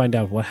time we'll find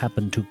out what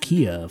happened to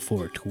Kea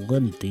for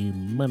 20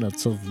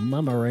 minutes of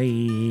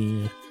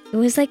memory. It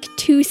was like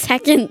 2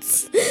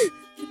 seconds.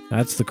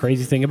 That's the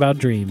crazy thing about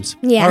dreams.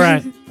 Yeah. All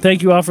right.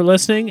 Thank you all for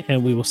listening,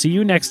 and we will see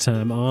you next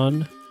time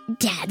on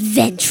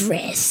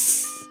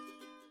Dadventurous.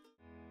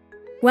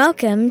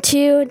 Welcome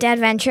to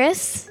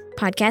Dadventurous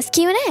Podcast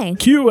Q&A.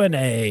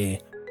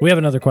 Q&A. We have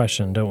another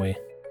question, don't we?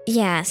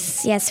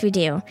 Yes, we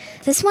do.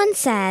 This one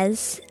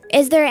says,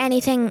 is there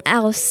anything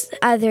else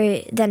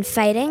other than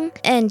fighting?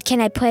 And can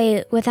I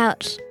play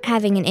without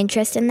having an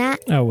interest in that?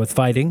 Oh, with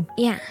fighting?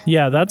 Yeah.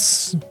 Yeah,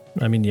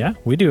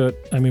 we do it.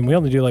 We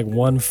only do like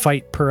one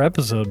fight per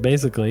episode,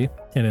 basically,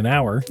 in an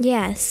hour.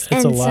 Yes.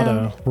 It's a lot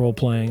of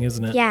role-playing,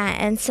 isn't it? Yeah,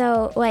 and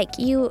so,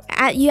 you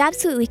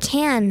absolutely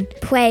can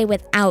play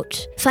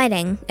without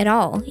fighting at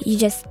all.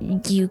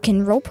 You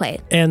can role-play.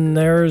 And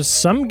there's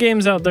some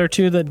games out there,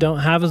 too, that don't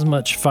have as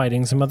much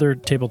fighting, some other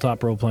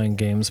tabletop role-playing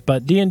games.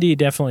 But D&D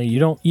definitely,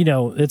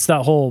 it's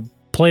that whole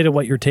play to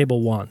what your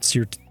table wants.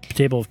 Your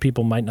table of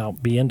people might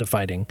not be into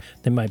fighting.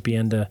 They might be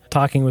into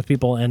talking with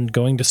people and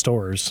going to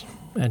stores.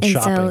 And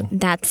shopping.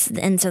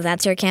 So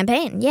that's your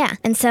campaign, yeah.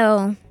 And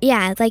so,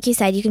 yeah, like you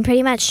said, you can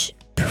pretty much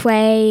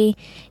play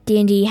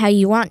D&D how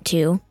you want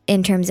to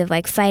in terms of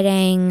like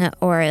fighting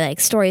or like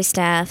story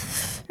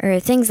stuff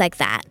or things like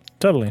that.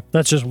 Totally.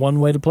 That's just one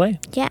way to play.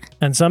 Yeah.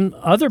 And some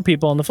other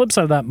people on the flip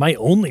side of that might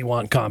only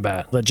want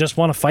combat, that just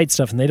want to fight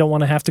stuff and they don't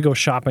want to have to go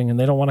shopping and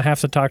they don't want to have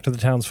to talk to the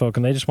townsfolk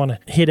and they just want to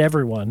hit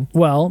everyone.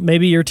 Well,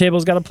 maybe your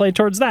table's got to play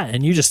towards that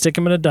and you just stick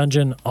them in a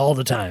dungeon all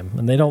the time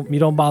and you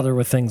don't bother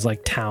with things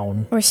like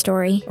town. Or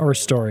story.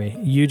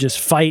 You just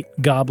fight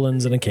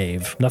goblins in a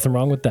cave. Nothing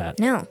wrong with that.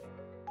 No.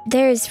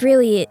 There's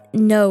really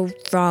no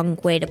wrong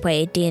way to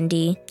play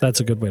D&D. That's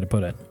a good way to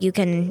put it. You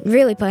can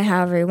really play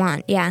however you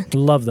want, yeah.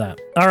 Love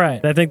that. All right,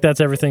 I think that's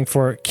everything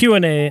for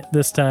Q&A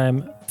this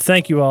time.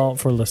 Thank you all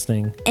for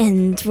listening.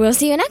 And we'll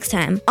see you next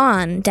time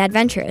on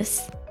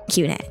Dadventurous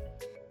Q&A.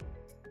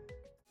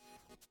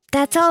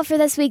 That's all for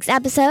this week's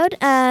episode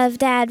of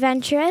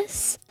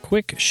Dadventurous.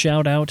 Quick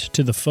shout out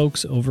to the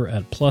folks over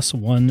at Plus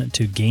One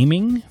to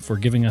Gaming for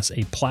giving us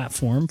a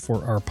platform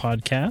for our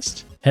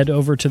podcast. Head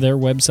over to their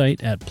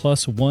website at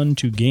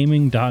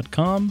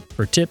 +1togaming.com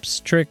for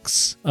tips,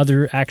 tricks,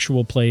 other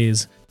actual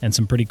plays, and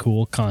some pretty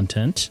cool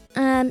content.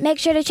 Make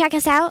sure to check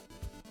us out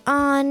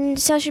on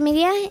social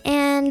media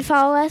and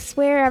follow us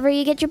wherever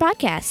you get your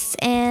podcasts.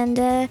 And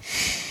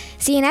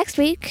See you next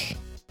week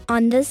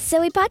on this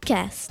silly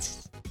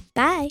podcast.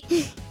 Bye.